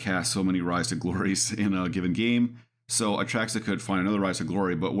only going to cast so many Rise to Glories in a given game. So Atraxa could find another Rise to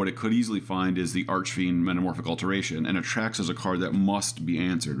Glory, but what it could easily find is the Archfiend Metamorphic Alteration, and Atraxa is a card that must be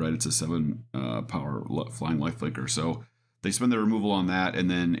answered, right? It's a 7 power flying lifelinker. So they spend their removal on that, and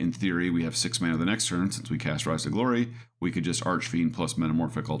then in theory we have 6 mana the next turn. Since we cast Rise to Glory, we could just Archfiend plus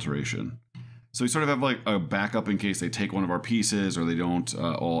Metamorphic Alteration. So we sort of have like a backup in case they take one of our pieces or they don't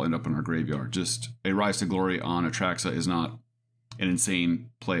all end up in our graveyard. Just a Rise to Glory on Atraxa is not an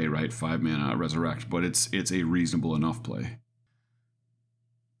insane play, right? 5 mana resurrect, but it's a reasonable enough play.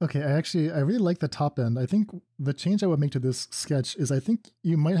 Okay, I really like the top end. I think the change I would make to this sketch is I think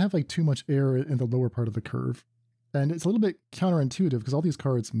you might have like too much air in the lower part of the curve. And it's a little bit counterintuitive because all these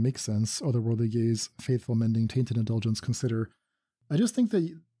cards make sense. Otherworldly Gaze, Faithful Mending, Tainted Indulgence, Consider. I just think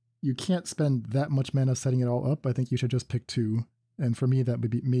that you can't spend that much mana setting it all up. I think you should just pick 2. And for me, that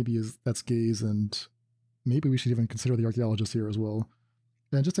that's Gaze, and maybe we should even consider the Archaeologist here as well.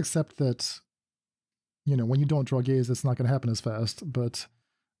 And just accept that, when you don't draw Gaze, it's not going to happen as fast. But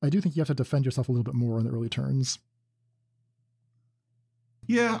I do think you have to defend yourself a little bit more in the early turns.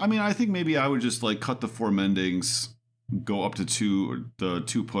 Yeah, I think maybe I would just cut the 4 mendings, go up to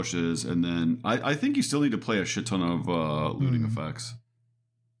 2 pushes, and then I think you still need to play a shit ton of looting effects.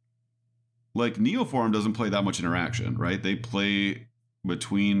 Like Neoform doesn't play that much interaction, right? They play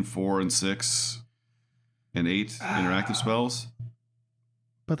between 4 and 6 and 8 interactive spells.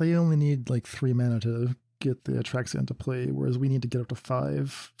 But they only need 3 mana to get the Atraxa into play, whereas we need to get up to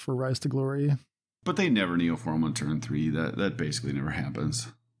 5 for Rise to Glory. But they never Neoform on turn 3. That basically never happens.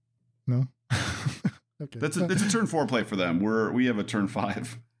 No? Okay. It's a turn 4 play for them. We have a turn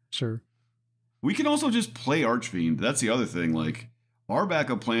 5. Sure. We can also just play Archfiend. That's the other thing. Our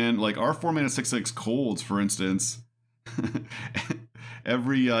backup plan, our 4 mana 6/6 colds, for instance,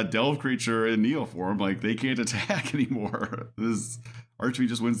 every delve creature in Neoform, like they can't attack anymore. This Archfiend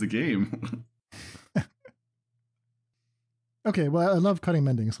just wins the game. Okay, well, I love cutting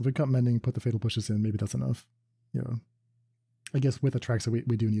mending, so if we cut mending, put the fatal pushes in, maybe that's enough. You know, I guess with Atraxa,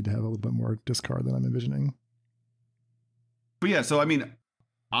 we do need to have a little bit more discard than I'm envisioning. But yeah, so I mean,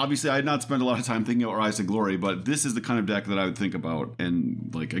 obviously I had not spent a lot of time thinking about Rise to Glory, but this is the kind of deck that I would think about. And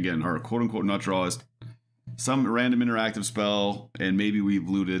like, again, our quote-unquote nut draw is some random interactive spell, and maybe we've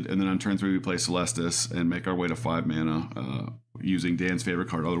looted, and then on turn 3 we play Celestis and make our way to 5 mana, using Dan's favorite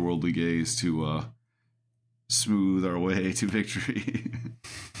card, Otherworldly Gaze, to smooth our way to victory.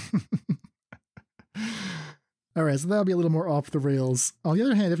 All right, so that'll be a little more off the rails. On the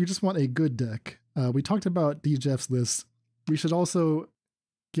other hand, if you just want a good deck, we talked about DJeff's list. We should also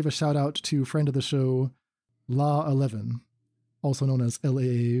give a shout out to friend of the show, La11, also known as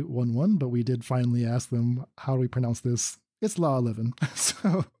LAA11, but we did finally ask them, how do we pronounce this? It's La11.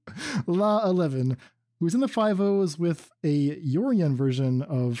 So La11, who's in the 5-0s with a Yorion version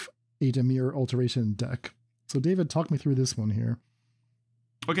of a Dimir Alteration deck. So David, talk me through this one here.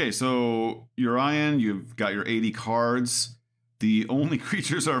 Okay, so Urion, you've got your 80 cards. The only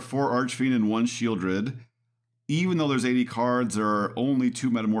creatures are 4 Archfiend and 1 Shieldred. Even though there's 80 cards, there are only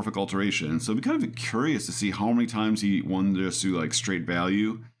 2 Metamorphic Alterations. So I'd be kind of curious to see how many times he won just through like straight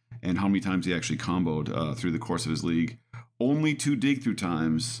value and how many times he actually comboed through the course of his league. Only 2 dig through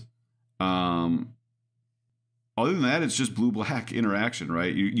times. Other than that, it's just blue-black interaction,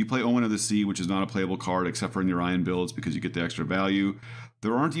 right? You play Omen of the Sea, which is not a playable card except for in Urion builds because you get the extra value.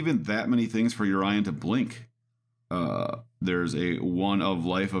 There aren't even that many things for Urion to blink. There's a 1 of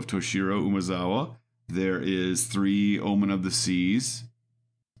Life of Toshiro Umezawa. There is 3 Omen of the Seas.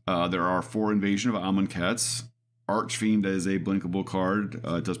 There are 4 Invasion of Amonkhet's. Archfiend is a blinkable card.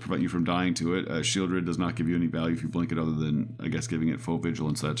 It does prevent you from dying to it. Shieldred does not give you any value if you blink it other than, I guess, giving it Foe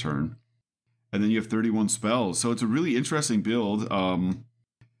Vigilance that turn. And then you have 31 spells. So it's a really interesting build.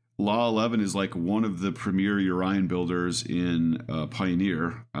 Law 11 is like one of the premier Urion builders in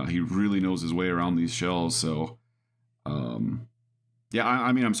Pioneer. He really knows his way around these shells. So, yeah,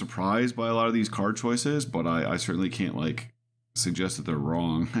 I mean, I'm surprised by a lot of these card choices, but I certainly can't like suggest that they're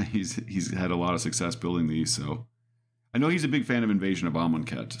wrong. He's had a lot of success building these. So I know he's a big fan of Invasion of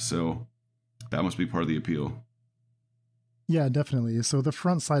Amonkhet. So that must be part of the appeal. Yeah, definitely. So the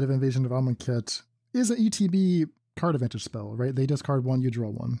front side of Invasion of Amonkhet is an ETB card advantage spell, right? They discard 1, you draw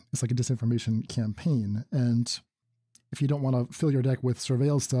 1. It's like a disinformation campaign. And if you don't want to fill your deck with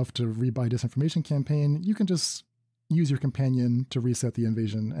surveil stuff to rebuy disinformation campaign, you can just use your companion to reset the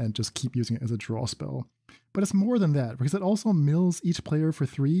invasion and just keep using it as a draw spell. But it's more than that, because it also mills each player for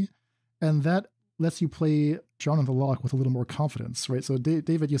 3, and that lets you play Drown in the Loch with a little more confidence, right? So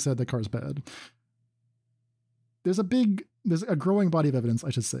David, you said the card's bad. There's a growing body of evidence, I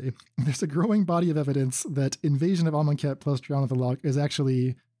should say. There's a growing body of evidence that Invasion of Amonkhet plus Drown of the Loch is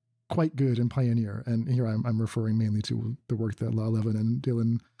actually quite good in Pioneer. And here I'm referring mainly to the work that La 11 and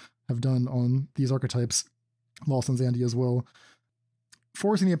Dylan have done on these archetypes, Lawson Zandy as well.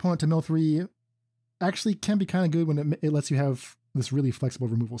 Forcing the opponent to mill 3 actually can be kind of good when it lets you have this really flexible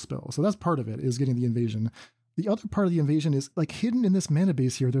removal spell. So that's part of it, is getting the invasion. The other part of the invasion is, like, hidden in this mana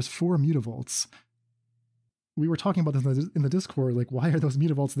base here, there's 4 Mutavaults. We were talking about this in the Discord, like, why are those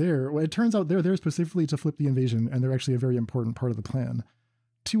Mutavaults there? Well, it turns out they're there specifically to flip the invasion, and they're actually a very important part of the plan.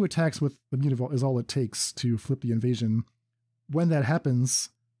 2 attacks with the Mutavault is all it takes to flip the invasion. When that happens,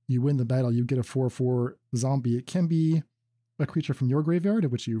 you win the battle, you get a 4/4 zombie. It can be a creature from your graveyard,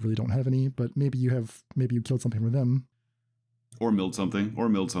 of which you really don't have any, but maybe you killed something from them. Or milled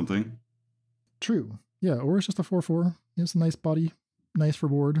something. True. Yeah, or it's just a 4/4. It's a nice body, nice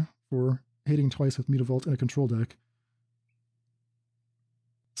reward for hitting twice with Mutavault in a control deck.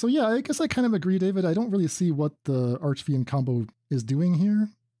 So yeah, I guess I kind of agree, David. I don't really see what the Archfiend combo is doing here.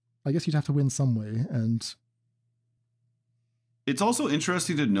 I guess you'd have to win some way, and it's also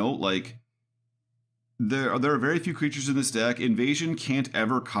interesting to note, like, there are very few creatures in this deck. Invasion can't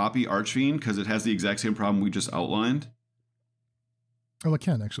ever copy Archfiend because it has the exact same problem we just outlined. Oh, it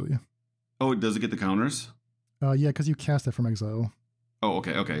can, actually. Oh, does it get the counters? Yeah, because you cast it from exile. Oh,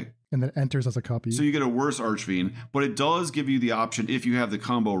 okay. And then it enters as a copy. So you get a worse Archfiend, but it does give you the option, if you have the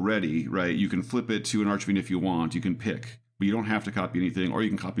combo ready, right? You can flip it to an Archfiend if you want. You can pick, but you don't have to copy anything, or you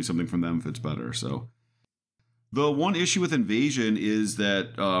can copy something from them if it's better. So the one issue with Invasion is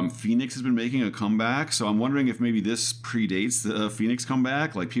that Phoenix has been making a comeback. So I'm wondering if maybe this predates the Phoenix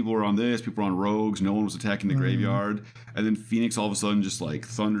comeback. Like, people were on this, people were on Rogues, no one was attacking the graveyard. And then Phoenix all of a sudden just like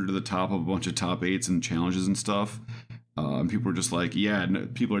thundered to the top of a bunch of top 8s and challenges and stuff. And people were just like, yeah,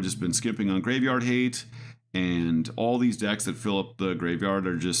 people are just been skipping on graveyard hate. And all these decks that fill up the graveyard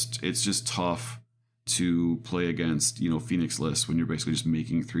are it's just tough to play against, Phoenix lists when you're basically just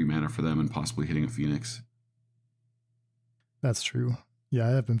making 3 mana for them and possibly hitting a Phoenix. That's true. Yeah,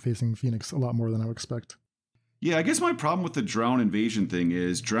 I have been facing Phoenix a lot more than I would expect. Yeah, I guess my problem with the Drown invasion thing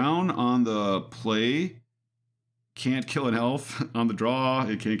is Drown on the play can't kill an elf. On the draw,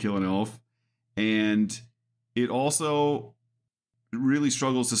 it can't kill an elf. And it also really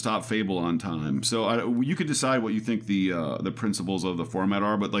struggles to stop Fable on time. So you could decide what you think the principles of the format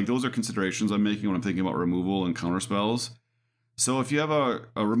are, but like those are considerations I'm making when I'm thinking about removal and counter spells. So if you have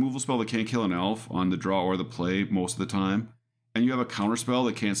a removal spell that can't kill an elf on the draw or the play most of the time, and you have a counter spell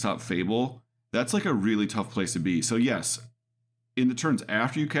that can't stop Fable, that's like a really tough place to be. So yes, in the turns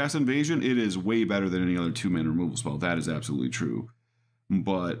after you cast Invasion, it is way better than any other 2-mana removal spell. That is absolutely true.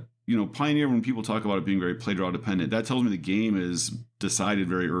 But Pioneer, when people talk about it being very play draw dependent, that tells me the game is decided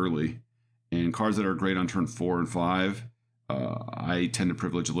very early. And cards that are great on turn 4 and 5, I tend to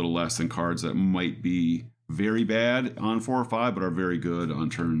privilege a little less than cards that might be very bad on 4 or 5, but are very good on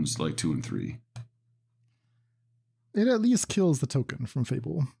turns like 2 and 3. It at least kills the token from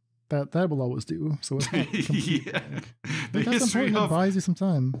Fable. That will always do. So it's not yeah. The history of buys you some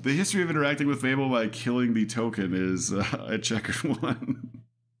time. The history of interacting with Fable by killing the token is a checkered one.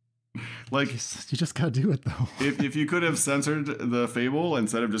 Like you just gotta do it though. if you could have censored the Fable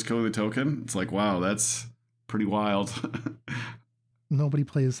instead of just killing the token, it's like, wow, that's pretty wild. Nobody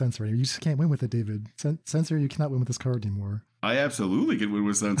plays Censor. You just can't win with it, David. Censor, you cannot win with this card anymore. I absolutely can win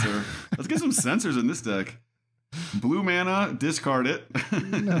with Censor. Let's get some censors in this deck. Blue mana, discard it.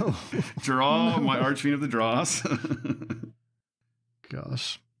 No. Draw my Archfiend of the Dross.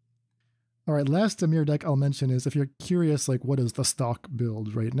 Gosh. All right, last Dimir deck I'll mention is, if you're curious, like, what is the stock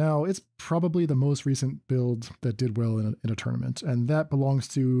build right now, it's probably the most recent build that did well in a tournament, and that belongs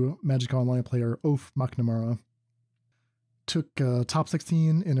to Magic Online player Oaf McNamara. Took top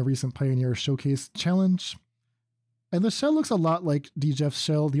 16 in a recent Pioneer Showcase challenge. And the shell looks a lot like DJeff's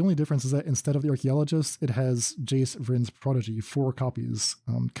shell. The only difference is that instead of the Archaeologist, it has Jace Vryn's Prodigy, 4 copies.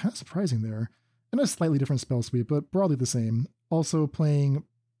 Kind of surprising there. And a slightly different spell suite, but broadly the same. Also playing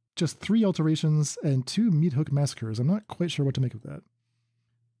just 3 alterations and 2 Meat Hook Massacres. I'm not quite sure what to make of that.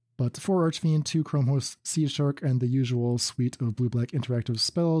 But 4 Archfiend, 2 Chrome Host Seed Shark, and the usual suite of blue-black interactive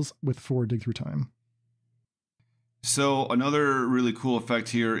spells with 4 Dig Through Time. So another really cool effect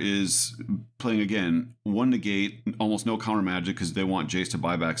here is playing, again, 1 negate, almost no counter magic because they want Jace to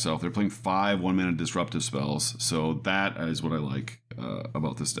buy back self. They're playing 5 1-mana disruptive spells. So that is what I like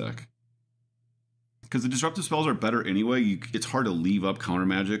about this deck. Because the disruptive spells are better anyway. It's hard to leave up counter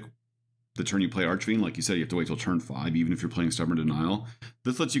magic the turn you play Archfiend. Like you said, you have to wait till turn 5, even if you're playing Stubborn Denial.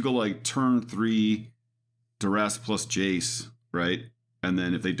 This lets you go like turn 3, Duress plus Jace, right? And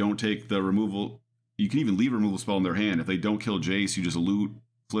then if they don't take the removal, you can even leave a removal spell in their hand. If they don't kill Jace, you just loot,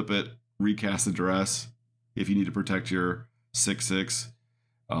 flip it, recast the Duress if you need to protect your 6/6.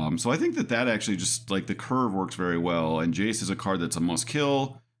 So I think that actually just like the curve works very well. And Jace is a card that's a must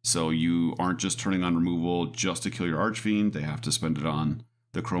kill. So you aren't just turning on removal just to kill your Archfiend. They have to spend it on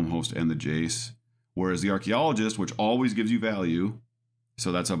the Chrome Host and the Jace. Whereas the Archaeologist, which always gives you value,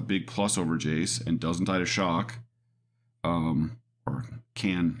 so that's a big plus over Jace and doesn't die to shock, or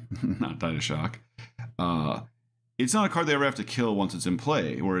can not die to shock. It's not a card they ever have to kill once it's in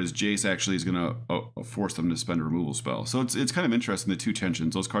play, whereas Jace actually is going to force them to spend a removal spell. So it's kind of interesting, the two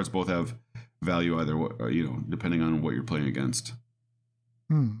tensions. Those cards both have value either, depending on what you're playing against.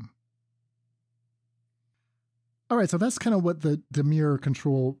 All right, so that's kind of what the Dimir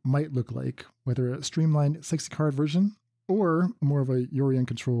control might look like, whether a streamlined 60-card version or more of a Yorion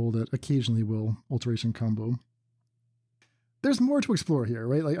control that occasionally will alteration combo. There's more to explore here,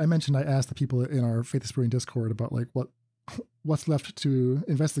 right? Like I mentioned, I asked the people in our Faithless Brewing Discord about like what's left to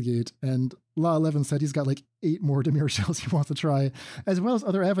investigate, and La 11 said he's got like 8 more Dimir shells he wants to try, as well as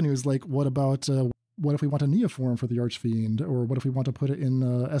other avenues like what if we want a Neoform for the Archfiend, or what if we want to put it in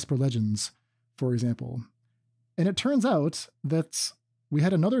Esper Legends, for example. And it turns out that we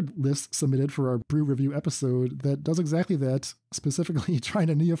had another list submitted for our Brew review episode that does exactly that, specifically trying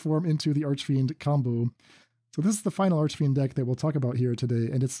to Neoform into the Archfiend combo. So this is the final Archfiend deck that we'll talk about here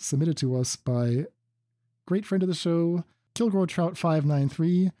today, and it's submitted to us by great friend of the show, Kilgore Trout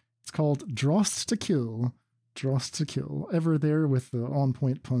 593. It's called Dross to Kill. Dross to Kill. Ever there with the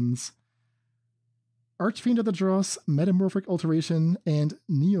on-point puns. Archfiend of the Dross, Metamorphic Alteration, and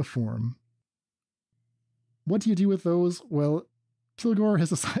Neoform. What do you do with those? Well, Kilgore has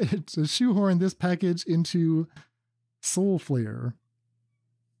decided to shoehorn this package into Soul Flare.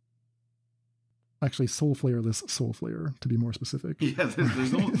 Actually, Soul Flayerless Soul Flayer, to be more specific. Yeah,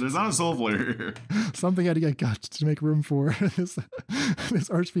 there's not a Soul Flayer here. Something had to get got to make room for this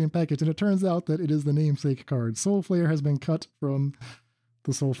Archfiend package, and it turns out that it is the namesake card. Soul Flayer has been cut from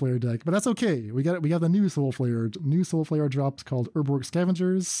the Soul Flayer deck, but that's okay. We got the new Soul Flayer. New Soul Flayer drops called Urborg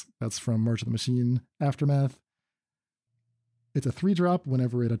Scavengers. That's from March of the Machine Aftermath. It's a 3-drop.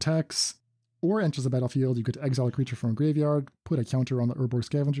 Whenever it attacks or enters the battlefield, you get to exile a creature from a graveyard, put a counter on the Urborg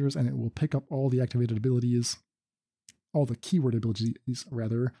Scavengers, and it will pick up all the activated abilities, all the keyword abilities,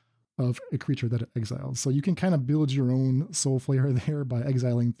 rather, of a creature that it exiles. So you can kind of build your own Soul Flayer there by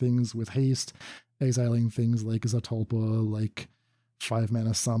exiling things with haste, exiling things like Zatalpa, like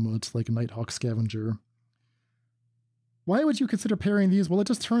 5-mana Summit, like Nighthawk Scavenger. Why would you consider pairing these? Well, it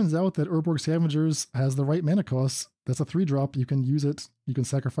just turns out that Urborg Scavengers has the right mana cost. That's a 3-drop. You can use it. You can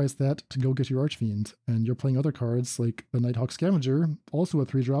sacrifice that to go get your Archfiend. And you're playing other cards like the Nighthawk Scavenger, also a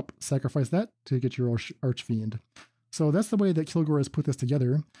 3-drop. Sacrifice that to get your Archfiend. So that's the way that Kilgore has put this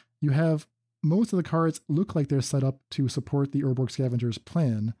together. You have most of the cards look like they're set up to support the Urborg Scavenger's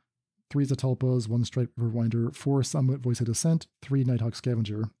plan. 3 Zatalpas, 1 Strike Rewinder, 4 Summit Voice of Dissent, 3 Nighthawk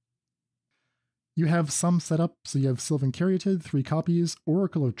Scavenger. You have some set up, so you have Sylvan Caryatid, 3 copies,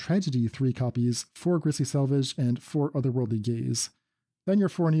 Oracle of Tragedy, 3 copies, 4 Grisly Salvage, and 4 Otherworldly Gaze. Then your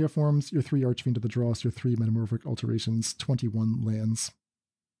 4 Neoforms, your 3 Archfiend of the Dross, your 3 Metamorphic Alterations, 21 lands.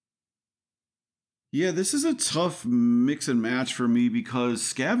 Yeah, this is a tough mix and match for me because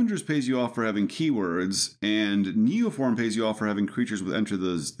Scavengers pays you off for having keywords, and Neoform pays you off for having creatures with enter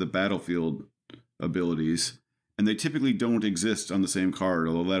the battlefield abilities. And they typically don't exist on the same card,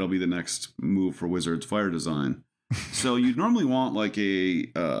 although that'll be the next move for Wizards Fire Design. So you'd normally want like a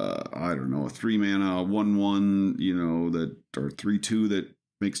 3-mana 1/1, that, or 3/2 that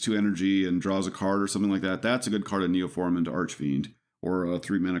makes 2 energy and draws a card or something like that. That's a good card of Neoform into Archfiend. Or a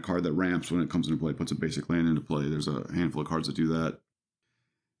 3-mana card that ramps when it comes into play, puts a basic land into play. There's a handful of cards that do that.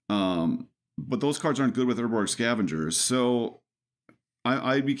 But those cards aren't good with Urborg Scavengers. So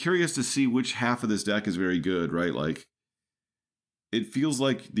I'd be curious to see which half of this deck is very good, right? Like, it feels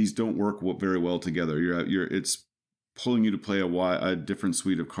like these don't work very well together. It's pulling you to play a different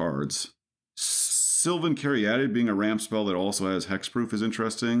suite of cards. Sylvan Caryatid being a ramp spell that also has hexproof is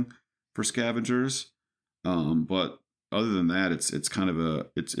interesting for Scavengers. But other than that, it's kind of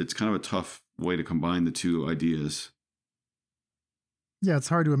a tough way to combine the two ideas. Yeah, it's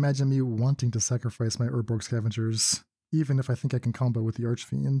hard to imagine me wanting to sacrifice my Urborg Scavengers, even if I think I can combo with the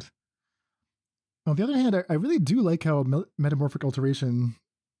Archfiend. On the other hand, I really do like how Metamorphic Alteration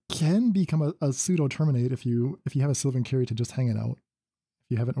can become a pseudo terminate if you have a Sylvan Caryatid just hanging out.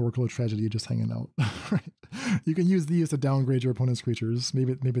 If you have an Oracle of Tragedy just hanging out, right? You can use these to downgrade your opponent's creatures.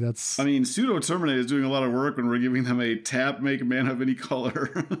 Maybe that's. I mean, pseudo terminate is doing a lot of work when we're giving them a tap, make a mana of any color,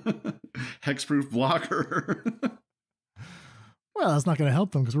 hexproof blocker. Well, that's not going to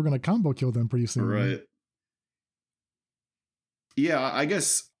help them because we're going to combo kill them pretty soon. Right. Yeah, I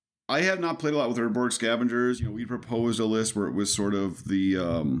guess I have not played a lot with Urborg Scavengers. We proposed a list where it was sort of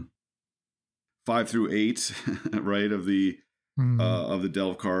the 5 through 8, right, of the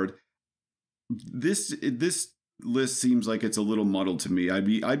Delve card. This list seems like it's a little muddled to me. I'd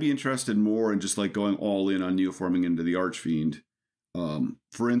be interested more in just like going all in on neoforming into the Archfiend.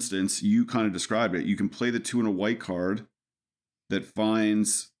 For instance, you kind of described it. You can play the 2 and a white card that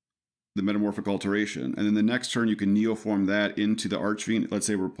finds the Metamorphic Alteration, and then the next turn you can neoform that into the Archfiend. Let's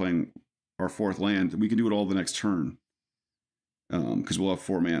say we're playing our 4th land, we can do it all the next turn because we'll have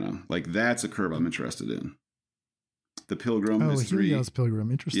 4 mana. Like, that's a curve I'm interested in. The Pilgrim is 3. Helios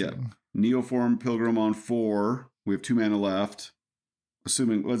Pilgrim, interesting. Yeah, neoform Pilgrim on 4. We have 2 mana left.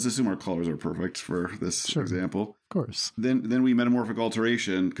 Let's assume our colors are perfect for this example. Of course. Then we Metamorphic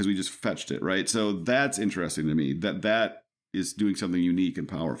Alteration because we just fetched it, right? So that's interesting to me. That is doing something unique and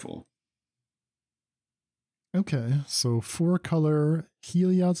powerful. Okay, so 4-color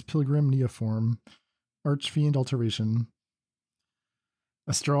Helios Pilgrim Neoform, Archfiend Alteration.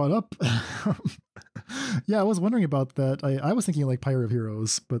 Let's draw it up. Yeah, I was wondering about that. I was thinking like Pyre of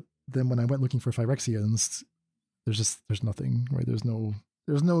Heroes, but then when I went looking for Phyrexians, there's nothing, right? There's no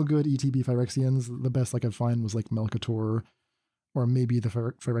good ETB Phyrexians. The best I could find was like Melkator, or maybe the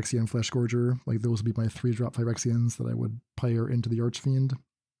Phyrexian Fleshgorger. Like, those would be my 3-drop Phyrexians that I would Pyre into the Archfiend.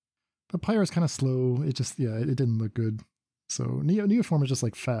 But Pyre is kind of slow. It just, it didn't look good. So Neoform is just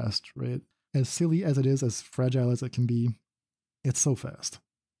like fast, right? As silly as it is, as fragile as it can be, it's so fast.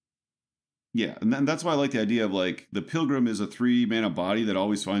 Yeah, and that's why I like the idea of like the Pilgrim is a 3-mana body that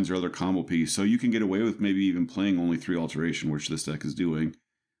always finds your other combo piece. So you can get away with maybe even playing only 3 Alteration, which this deck is doing.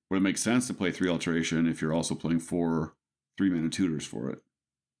 Where it makes sense to play 3 Alteration if you're also playing 4 3-mana tutors for it.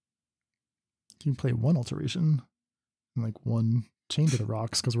 You can play one alteration and like one chain to the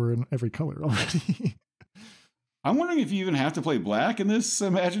rocks because we're in every color already. I'm wondering if you even have to play black in this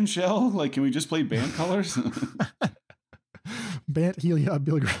Imagine Shell. Like, can we just play band colors? Bant, Heliod,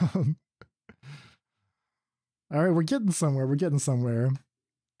 Bilgram. All right, we're getting somewhere. We're getting somewhere.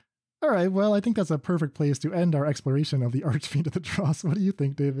 All right, well, I think that's a perfect place to end our exploration of the Archfiend of the Dross. What do you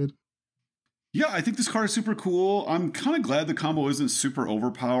think, David? Yeah, I think this card is super cool. I'm kind of glad the combo isn't super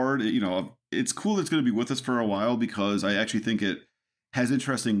overpowered. It's cool that it's going to be with us for a while because I actually think it has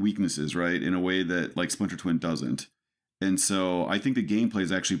interesting weaknesses, right, in a way that like Splinter Twin doesn't. And so I think the gameplay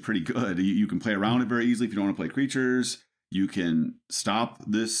is actually pretty good. You can play around it very easily if you don't want to play creatures. You can stop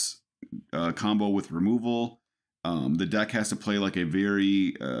this combo with removal. The deck has to play like a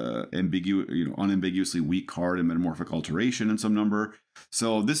very unambiguously weak card in Metamorphic Alteration in some number.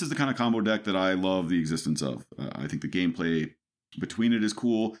 So this is the kind of combo deck that I love the existence of. I think the gameplay between it is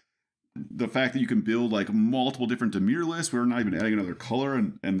cool. The fact that you can build like multiple different Dimir lists, we're not even adding another color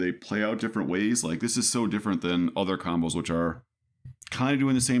and they play out different ways. Like this is so different than other combos, which are kind of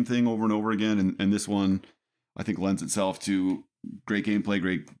doing the same thing over and over again. And this one, I think, lends itself to great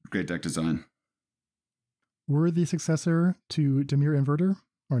gameplay, great deck design. Worthy successor to Dimir Inverter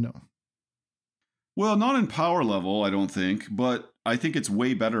or no? Well, not in power level, I don't think, but I think it's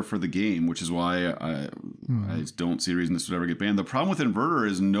way better for the game, which is why I don't see a reason this would ever get banned. The problem with Inverter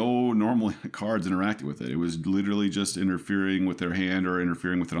is no normal cards interacting with it. It was literally just interfering with their hand or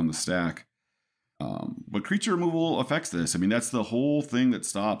interfering with it on the stack. But creature removal affects this. I mean, that's the whole thing that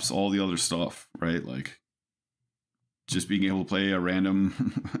stops all the other stuff, right? Like just being able to play a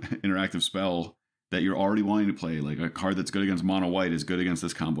random interactive spell that you're already wanting to play, like a card that's good against mono white is good against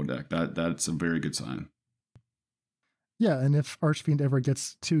this combo deck. That's a very good sign. Yeah, and if Archfiend ever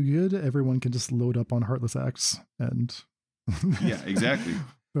gets too good, everyone can just load up on Heartless Acts and yeah, exactly.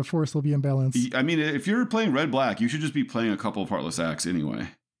 The force will be in balance. I mean, if you're playing red-black, you should just be playing a couple of Heartless Acts anyway.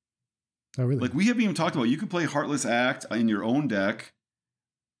 Oh, really? Like we haven't even talked about, you could play Heartless Act in your own deck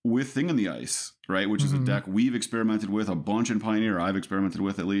with Thing in the Ice, right? Which is a deck we've experimented with a bunch in Pioneer. I've experimented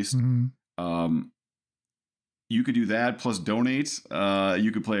with at least. You could do that plus donate.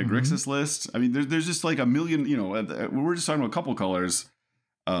 You could play a Grixis list. I mean, there's just like a million, we're just talking about a couple colors.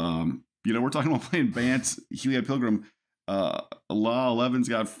 We're talking about playing Bant, Heliod Pilgrim. Law 11's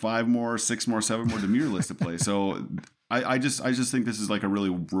got 5 more, 6 more, 7 more Dimir lists to play. So I just think this is like a really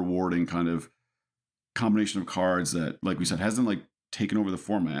rewarding kind of combination of cards that, like we said, hasn't like taken over the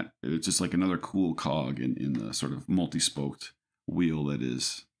format. It's just like another cool cog in the sort of multi-spoked wheel that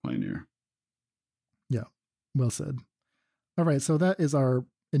is Pioneer. Yeah. Well said. All right, so that is our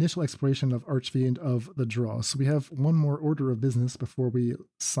initial exploration of Archfiend of the Dross. So we have one more order of business before we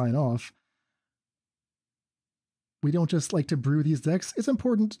sign off. We don't just like to brew these decks. It's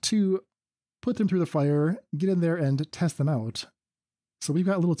important to put them through the fire, get in there and test them out. So we've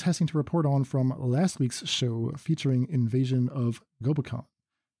got a little testing to report on from last week's show featuring Invasion of Gobakhan.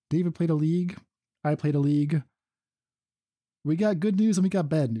 David played a league. I played a league. We got good news and we got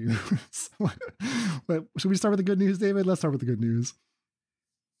bad news. But should we start with the good news, David? Let's start with the good news.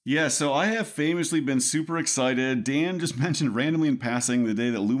 Yeah, so I have famously been super excited. Dan just mentioned randomly in passing the day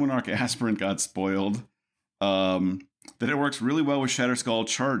that Luminarch Aspirant got spoiled, that it works really well with Shatterskull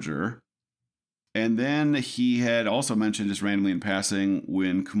Charger. And then he had also mentioned just randomly in passing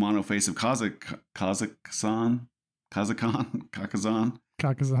when Kumano Face of Kazakhstan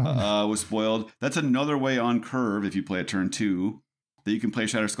was spoiled. That's another way on curve, if you play at turn 2, that you can play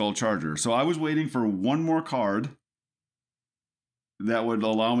Shatterskull Charger. So I was waiting for one more card that would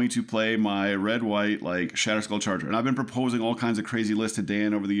allow me to play my red-white like Shatterskull Charger. And I've been proposing all kinds of crazy lists to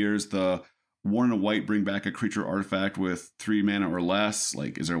Dan over the years. The 1 and a white bring back a creature artifact with 3 mana or less.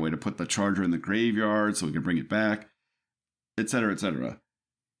 Like, is there a way to put the Charger in the graveyard so we can bring it back? Etc., etc.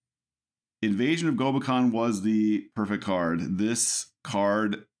 Invasion of Gobakhan was the perfect card. This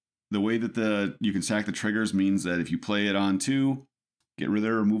card, the way that you can stack the triggers means that if you play it on 2, get rid of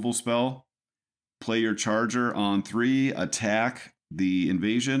their removal spell, play your Charger on 3, attack the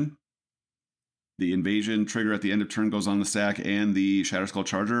invasion. The invasion trigger at the end of turn goes on the stack, and the Shatterskull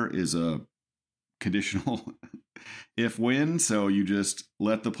Charger is a conditional if win. So you just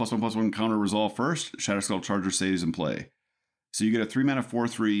let the +1/+1 counter resolve first. Shatterskull Charger stays in play. So you get a 3 mana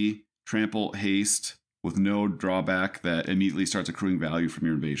 4/3 trample haste with no drawback that immediately starts accruing value from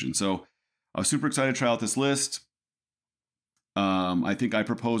your invasion. So I was super excited to try out this list. I think I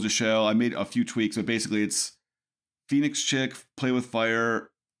proposed a shell. I made a few tweaks, but basically it's Phoenix Chick, Play with Fire,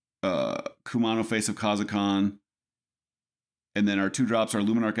 Kumano Face of Kazakhstan, and then our 2 drops are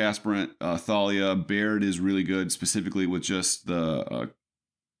Luminarch Aspirant, Thalia. Baird is really good, specifically with just the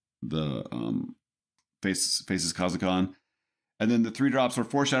faces Kazakhstan. And then the 3 drops were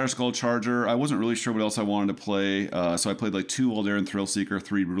 4 Shatterskull Charger. I wasn't really sure what else I wanted to play, so I played like 2 Aldaran Thrillseeker,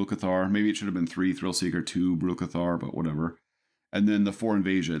 3 Brutal Cathar. Maybe it should have been 3 Thrillseeker, 2 Brutal Cathar, but whatever. And then the 4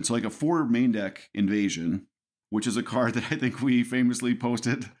 Invasion. So like a 4 main deck Invasion, which is a card that I think we famously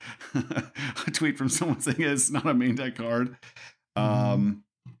posted a tweet from someone saying it's not a main deck card. I've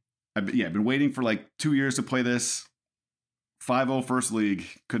been waiting for like 2 years to play this. 5-0 first league.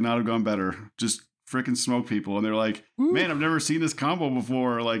 Could not have gone better. Just freaking smoke people. And they're like, man, I've never seen this combo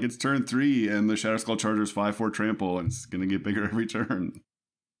before. Like, it's turn 3 and the Shatterskull Charger's 5-4 trample, and it's going to get bigger every turn.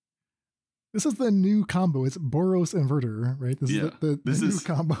 This is the new combo. It's Boros Inverter, right? This is the new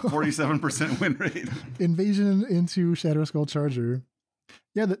combo. 47% win rate. Invasion into Shatterskull Charger.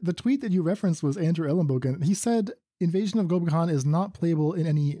 Yeah, the tweet that you referenced was Andrew Ellenbogen. He said, Invasion of Gobakhan is not playable in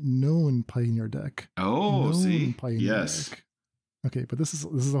any known Pioneer deck. Oh, known see? Pioneer Yes. deck. Okay, but this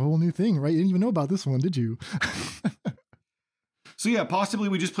is a whole new thing, right? You didn't even know about this one, did you? So yeah, possibly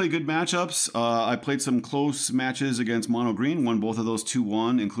we just play good matchups. I played some close matches against Mono Green, won both of those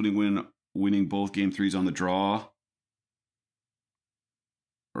 2-1, including winning both game 3s on the draw.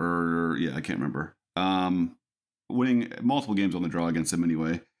 I can't remember. Winning multiple games on the draw against him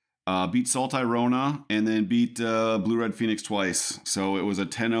anyway. Beat Sultai Rona and then beat Blue Red Phoenix twice. So it was a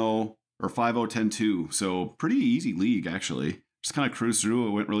 10-0 or 5-0 10-2. So pretty easy league actually. Just kind of cruised through.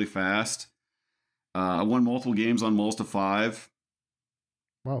 It went really fast. I won multiple games on most of 5.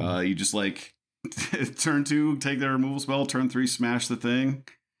 Wow. You just like turn 2, take their removal spell, turn 3, smash the thing.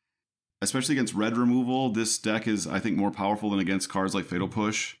 Especially against red removal, this deck is, I think, more powerful than against cards like Fatal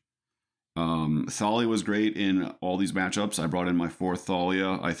Push. Thalia was great in all these matchups. I brought in my 4th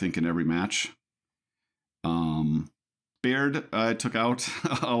Thalia, I think, in every match. Baird, I took out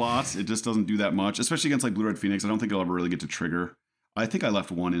a lot. It just doesn't do that much, especially against like Blue Red Phoenix. I don't think I'll ever really get to trigger. I think I left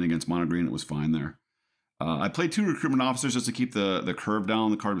 1 in against Mono Green. It was fine there. I played 2 recruitment officers just to keep the curve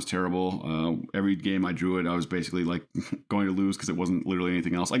down. The card was terrible. Every game I drew it, I was basically like going to lose because it wasn't literally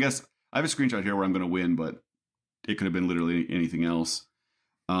anything else. I guess I have a screenshot here where I'm going to win, but it could have been literally anything else.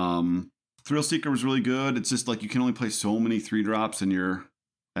 Thrill Seeker was really good. It's just like you can only play so many 3 drops in your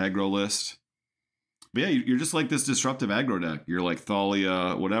aggro list. But yeah, you're just like this disruptive aggro deck. You're like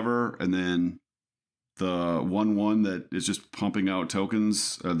Thalia, whatever, and then the 1/1 that is just pumping out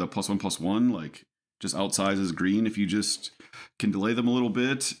tokens, the +1/+1, like just outsizes green if you just can delay them a little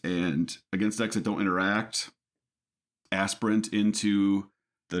bit. And against decks that don't interact, Aspirant into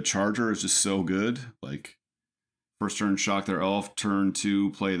the Charger is just so good. Like first turn, shock their elf. Turn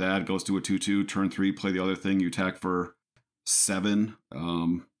 2, play that. Goes to a 2/2. Turn 3, play the other thing. You attack for 7.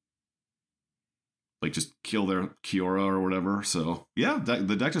 Like just kill their Kiora or whatever. So yeah,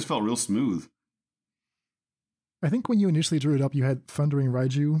 the deck just felt real smooth. I think when you initially drew it up, you had Thundering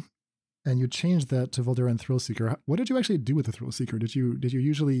Raiju, and you changed that to Voldaran Thrillseeker. What did you actually do with the Thrillseeker? Did you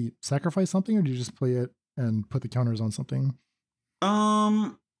usually sacrifice something, or did you just play it and put the counters on something?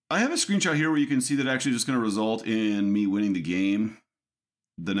 I have a screenshot here where you can see that actually just going to result in me winning the game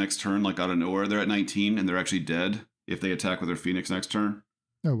the next turn, like out of nowhere. They're at 19 and they're actually dead if they attack with their Phoenix next turn.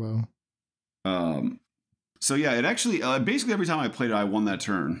 Oh, wow. So yeah, it actually, basically every time I played it, I won that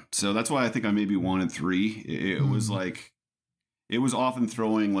turn. So that's why I think I maybe won in 3. It was like, it was often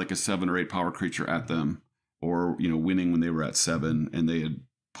throwing like a 7 or 8 power creature at them, or, winning when they were at 7 and they had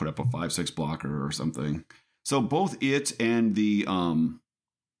put up a 5/6 blocker or something. So both it and the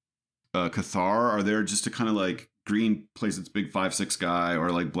Cathar are there just to kind of like green plays its big 5/6 guy, or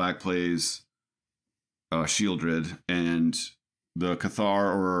like black plays Shieldred, and the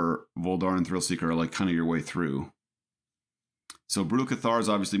Cathar or Voldaran Thrillseeker are like kind of your way through. So Brutal Cathar is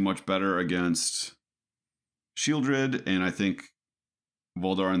obviously much better against Shieldred, and I think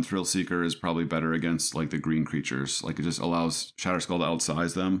Voldaran Thrillseeker is probably better against like the green creatures. Like it just allows Shatterskull to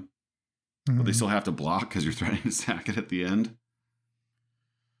outsize them. But they still have to block because you're threatening to sack it at the end.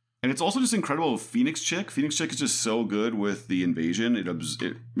 And it's also just incredible with Phoenix Chick. Phoenix Chick is just so good with the invasion. It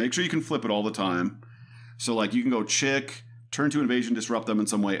make sure you can flip it all the time. So like you can go Chick, turn to invasion, disrupt them in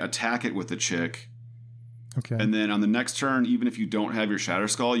some way, attack it with the Chick. Okay. And then on the next turn, even if you don't have your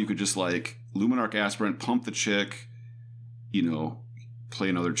Shatterskull, you could just like Luminarch Aspirant, pump the Chick, play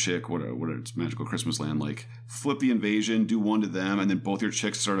another Chick, what it's Magical Christmas Land, like flip the invasion, do 1 to them, and then both your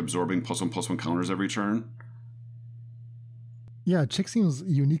Chicks start absorbing +1/+1 counters every turn. Yeah, Chick seems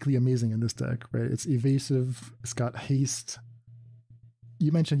uniquely amazing in this deck, right? It's evasive, it's got haste.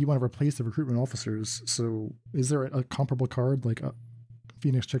 You mentioned you want to replace the recruitment officers, so is there a comparable card like a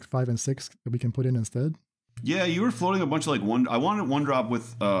Phoenix Chick 5 and 6 that we can put in instead? Yeah, you were floating a bunch of like I wanted 1 drop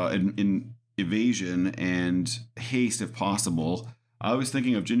with in evasion and haste if possible. I was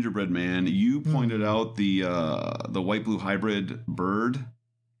thinking of Gingerbread Man. You pointed out the white-blue hybrid bird.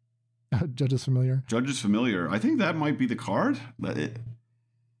 Judge's Familiar. Judge's Familiar. I think that might be the card. The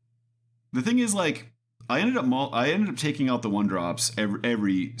thing is, like, I ended up taking out the 1-drops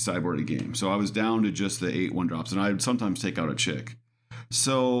every sideboarded game. So I was down to just the 8 1-drops, and I'd sometimes take out a chick.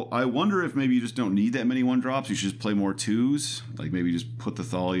 So I wonder if maybe you just don't need that many 1-drops. You should just play more 2s. Like maybe just put the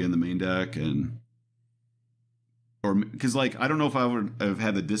Thalia in the main deck or because like I don't know if I would have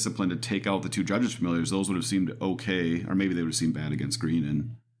had the discipline to take out the 2 Judges Familiars. Those would have seemed okay, or maybe they would have seemed bad against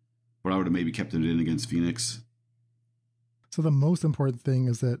green, but I would have maybe kept it in against Phoenix. So the most important thing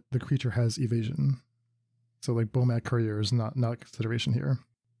is that the creature has evasion. So like Bomat Courier is not a consideration here.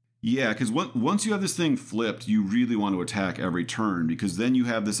 Yeah, because once you have this thing flipped, you really want to attack every turn, because then you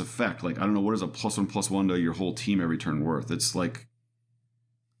have this effect. Like, I don't know, what is a +1/+1 to your whole team every turn worth? It's like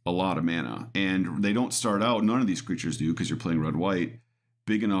a lot of mana. And they don't start out, none of these creatures do, because you're playing red-white,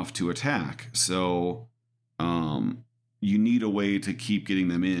 big enough to attack. So you need a way to keep getting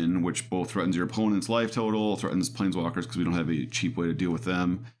them in, which both threatens your opponent's life total, threatens Planeswalkers, because we don't have a cheap way to deal with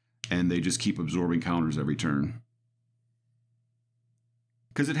them, and they just keep absorbing counters every turn.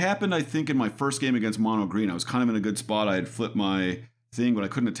 Because it happened, I think, in my first game against Mono Green. I was kind of in a good spot. I had flipped my thing, but I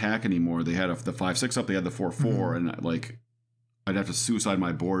couldn't attack anymore. They had the 5/6 up, they had the 4/4, and I'd have to suicide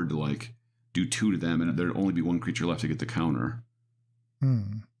my board to like do 2 to them, and there'd only be 1 creature left to get the counter.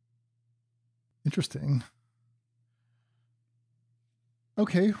 Interesting.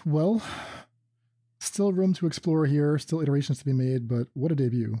 Okay, well, still room to explore here, still iterations to be made, but what a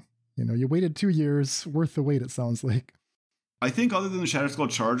debut. You know, you waited 2 years, worth the wait, it sounds like. I think other than the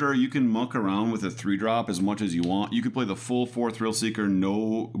Shatterskull Charger, you can muck around with a 3-drop as much as you want. You could play the full 4 Thrillseeker,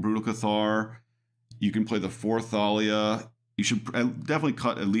 no Brutal Cathar. You can play the 4 Thalia. You should definitely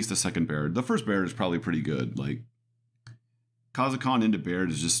cut at least the second Baird. The first Baird is probably pretty good. Like, Gobakhan into Baird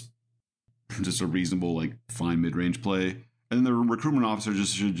is just a reasonable, like, fine mid-range play. And then the Recruitment Officer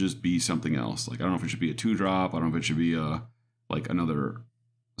should just be something else. Like, I don't know if it should be a 2-drop. I don't know if it should be like another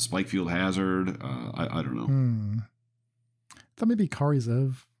Spikefield Hazard. I don't know. I thought maybe Kari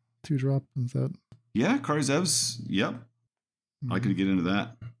Zev 2-drop. Is that? Yeah, Kari Zev's. Yep. I could get into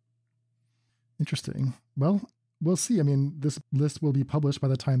that. Interesting. Well, we'll see. I mean, this list will be published by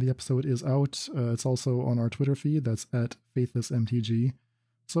the time the episode is out. It's also on our Twitter feed. That's at FaithlessMTG.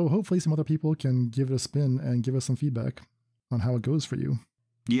 So hopefully some other people can give it a spin and give us some feedback on how it goes for you.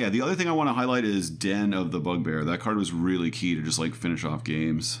 Yeah, the other thing I want to highlight is Den of the Bugbear. That card was really key to just like finish off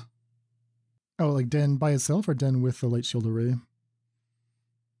games. Oh, like Den by itself or Den with the Light Shield Array?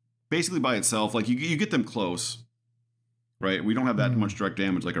 Basically by itself. Like you get them close, right? We don't have that much direct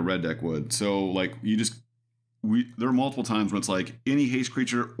damage like a red deck would. So like there are multiple times when it's like any haste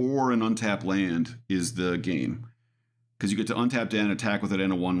creature or an untapped land is the game. Because you get to untap Den, attack with it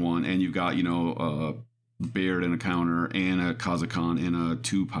and a 1/1, and you've got, Baird and a counter and a Gobakhan and a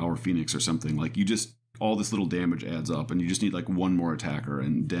 2-power Phoenix or something. Like all this little damage adds up, and you just need like 1 more attacker,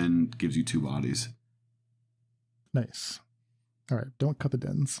 and Den gives you 2 bodies. Nice. All right, don't cut the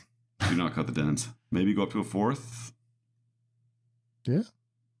Dens. Do not cut the Dens. Maybe go up to a 4th. Yeah.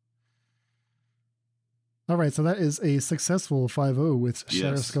 All right, so that is a successful 5-0 with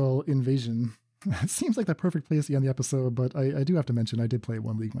Shatterskull Invasion. It seems like the perfect place to end the episode, but I do have to mention I did play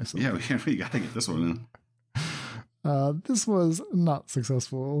 1 league myself. Yeah, we got to get this one in. This was not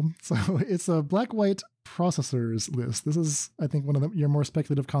successful. So it's a black-white processors list. This is, I think, one of your more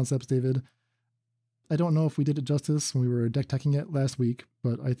speculative concepts, David. I don't know if we did it justice when we were deck teching it last week,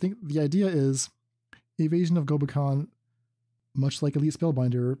 but I think the idea is Evasion of Gobakhan, much like Elite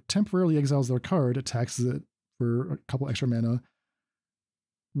Spellbinder, temporarily exiles their card, taxes it for a couple extra mana.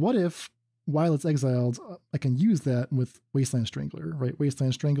 What if, while it's exiled, I can use that with Wasteland Strangler, right?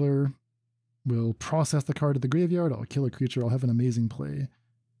 Wasteland Strangler will process the card to the graveyard, I'll kill a creature, I'll have an amazing play.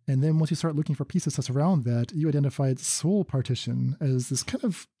 And then once you start looking for pieces to surround that, you identified Soul Partition as this kind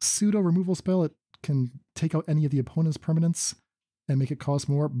of pseudo removal spell. It can take out any of the opponent's permanents and make it cost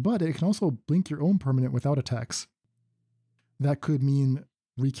more, but it can also blink your own permanent without attacks. That could mean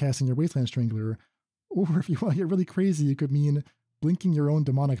recasting your Wasteland Strangler, or if you want to get really crazy, it could mean blinking your own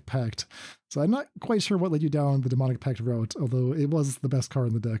Demonic Pact. So I'm not quite sure what led you down the Demonic Pact route, although it was the best card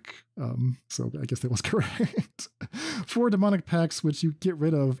in the deck. So I guess that was correct. 4 Demonic Pacts, which you get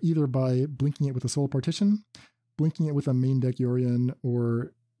rid of either by blinking it with a Soul Partition, blinking it with a main deck Yorion,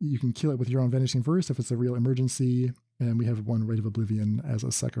 or you can kill it with your own Vanishing Verse if it's a real emergency. And we have 1 Rite of Oblivion as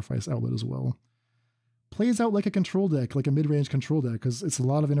a sacrifice outlet as well. Plays out like a control deck, like a mid-range control deck, because it's a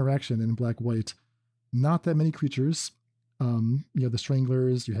lot of interaction in black-white. Not that many creatures. You have the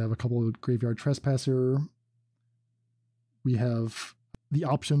Stranglers, you have a couple of Graveyard Trespasser. We have the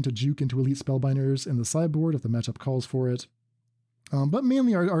option to juke into elite spellbinders in the sideboard if the matchup calls for it. But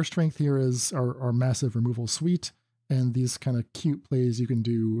mainly our strength here is our massive removal suite and these kind of cute plays you can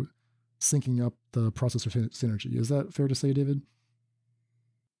do syncing up the processor synergy. Is that fair to say, David?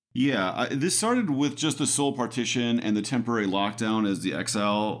 Yeah, this started with just the soul partition and the temporary lockdown as the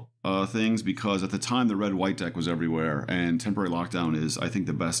exile things, because at the time the red-white deck was everywhere, and temporary lockdown is, I think,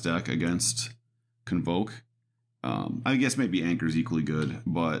 the best deck against Convoke. I guess maybe Anchor's equally good,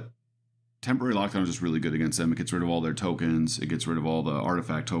 but temporary lockdown is just really good against them. It gets rid of all their tokens, it gets rid of all the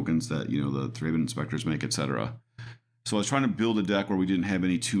artifact tokens that, you know, the Thraben Inspectors make, etc. So I was trying to build a deck where we didn't have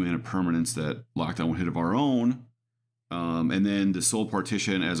any 2-mana permanents that lockdown would hit of our own. And then the soul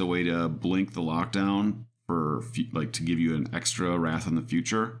partition as a way to blink the lockdown for to give you an extra wrath in the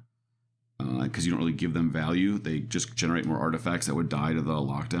future, because you don't really give them value. They just generate more artifacts that would die to the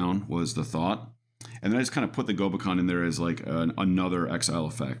lockdown was the thought. And then I just kind of put the Gobakhan in there as like another exile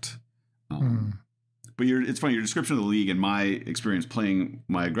effect. But it's funny, your description of the league and my experience playing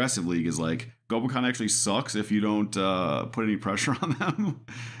my aggressive league is like, Gobakhan actually sucks if you don't put any pressure on them.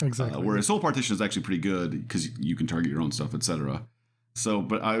 Exactly. Whereas Soul Partition is actually pretty good because you can target your own stuff, etc. So,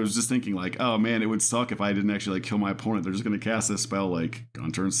 but I was just thinking like, oh man, it would suck if I didn't actually like kill my opponent. They're just going to cast this spell like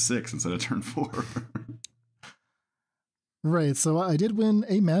on turn 6 instead of turn 4. Right, so I did win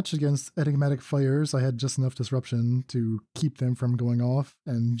a match against Enigmatic Fires. I had just enough disruption to keep them from going off,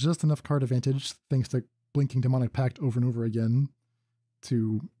 and just enough card advantage, thanks to blinking Demonic Pact over and over again,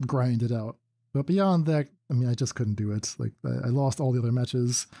 to grind it out. But beyond that, I mean, I just couldn't do it. Like, I lost all the other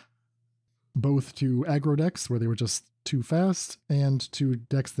matches, both to aggro decks, where they were just too fast, and to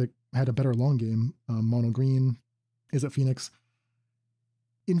decks that had a better long game. Mono Green, Is It Phoenix?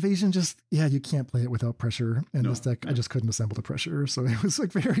 Invasion just, you can't play it without pressure. And this deck, I just couldn't assemble the pressure. So it was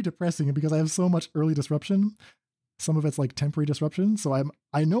like very depressing. And because I have so much early disruption, some of it's like temporary disruption. So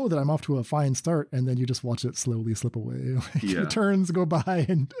I know that I'm off to a fine start, and then you just watch it slowly slip away. Your turns go by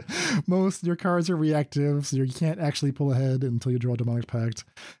and most of your cards are reactive. So you can't actually pull ahead until you draw Demonic Pact.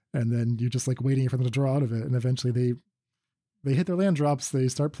 And then you're just like waiting for them to draw out of it. And eventually they hit their land drops. They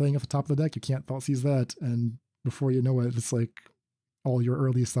start playing at the top of the deck. You can't false seize that. And before you know it, it's like all your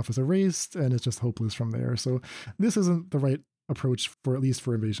early stuff is erased, and it's just hopeless from there. So this isn't the right approach for, at least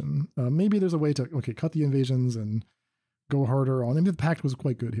for Invasion. Maybe there's a way to, cut the invasions and go harder on. I mean, the Pact was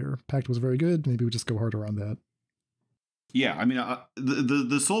quite good here. Pact was very good. Maybe we just go harder on that. Yeah, I mean,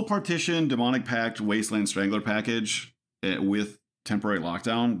 the Soul Partition, Demonic Pact, Wasteland Strangler package with temporary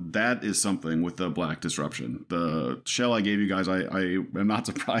lockdown, that is something with the Black Disruption. The shell I gave you guys, I am not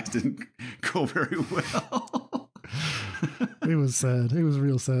surprised didn't go very well. It was sad. It was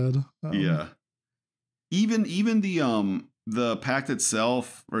real sad. Yeah. Even the pact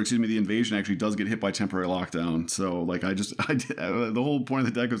itself, or excuse me, the invasion actually does get hit by temporary lockdown. So like I did, the whole point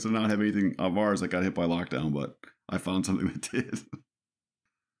of the deck was to not have anything of ours that got hit by lockdown, but I found something that did. I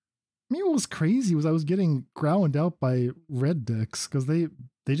mean, what was crazy was I was getting ground out by red decks because they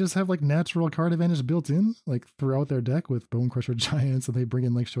just have like natural card advantage built in, like throughout their deck with Bone Crusher Giants, and they bring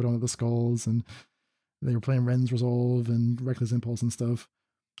in like Showdown of the Skulls, and they were playing Ren's Resolve and Reckless Impulse and stuff.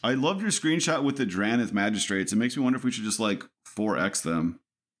 I loved your screenshot with the Dranith Magistrates. It makes me wonder if we should just like 4X them,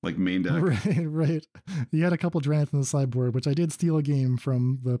 like main deck. Right. You had a couple Dranith in the sideboard, which I did steal a game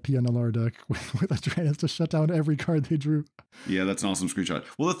from the PNLR deck with a Dranith to shut down every card they drew. Yeah, that's an awesome screenshot.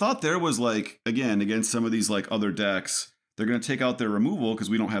 Well, the thought there was like, again, against some of these like other decks, they're going to take out their removal because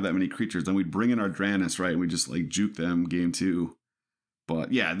we don't have that many creatures. Then we'd bring in our Draniths, right? And we just like juke them game 2.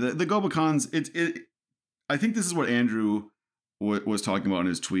 But yeah, the Gobakhans, I think this is what Andrew was talking about in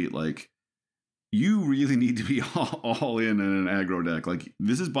his tweet. Like, you really need to be all in an aggro deck. Like,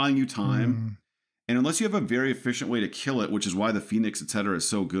 this is buying you time. And unless you have a very efficient way to kill it, which is why the Phoenix, etc., is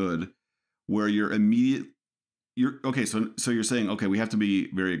so good, where you're okay, so you're saying, okay, we have to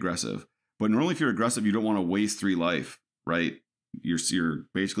be very aggressive. But normally if you're aggressive, you don't want to waste 3 life, right? You're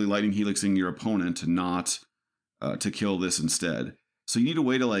basically lightning helixing your opponent to not to kill this instead. So you need a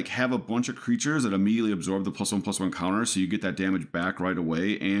way to like have a bunch of creatures that immediately absorb the +1/+1 counter, so you get that damage back right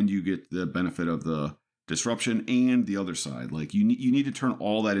away, and you get the benefit of the disruption and the other side. Like you need to turn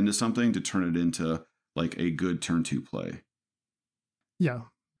all that into something to turn it into like a good turn 2 play. Yeah,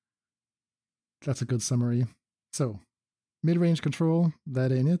 that's a good summary. So mid-range control,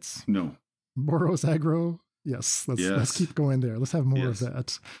 that ain't it. No. Boros aggro, yes. Let's keep going there. Let's have more of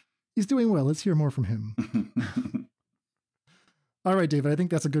that. He's doing well. Let's hear more from him. All right, David, I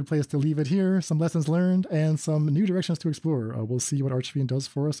think that's a good place to leave it here. Some lessons learned and some new directions to explore. We'll see what Archfiend does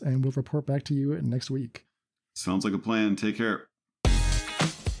for us, and we'll report back to you next week. Sounds like a plan. Take care.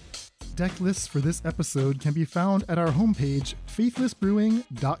 deck lists for this episode can be found at our homepage,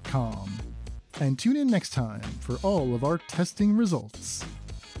 faithlessbrewing.com. And tune in next time for all of our testing results.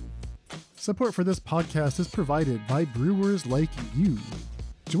 Support for this podcast is provided by brewers like you.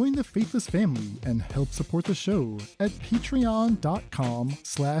 Join the Faithless family and help support the show at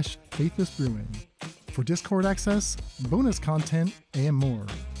patreon.com/faithlessbrewing for Discord access, bonus content, and more.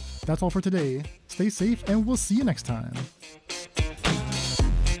 That's all for today. Stay safe and we'll see you next time.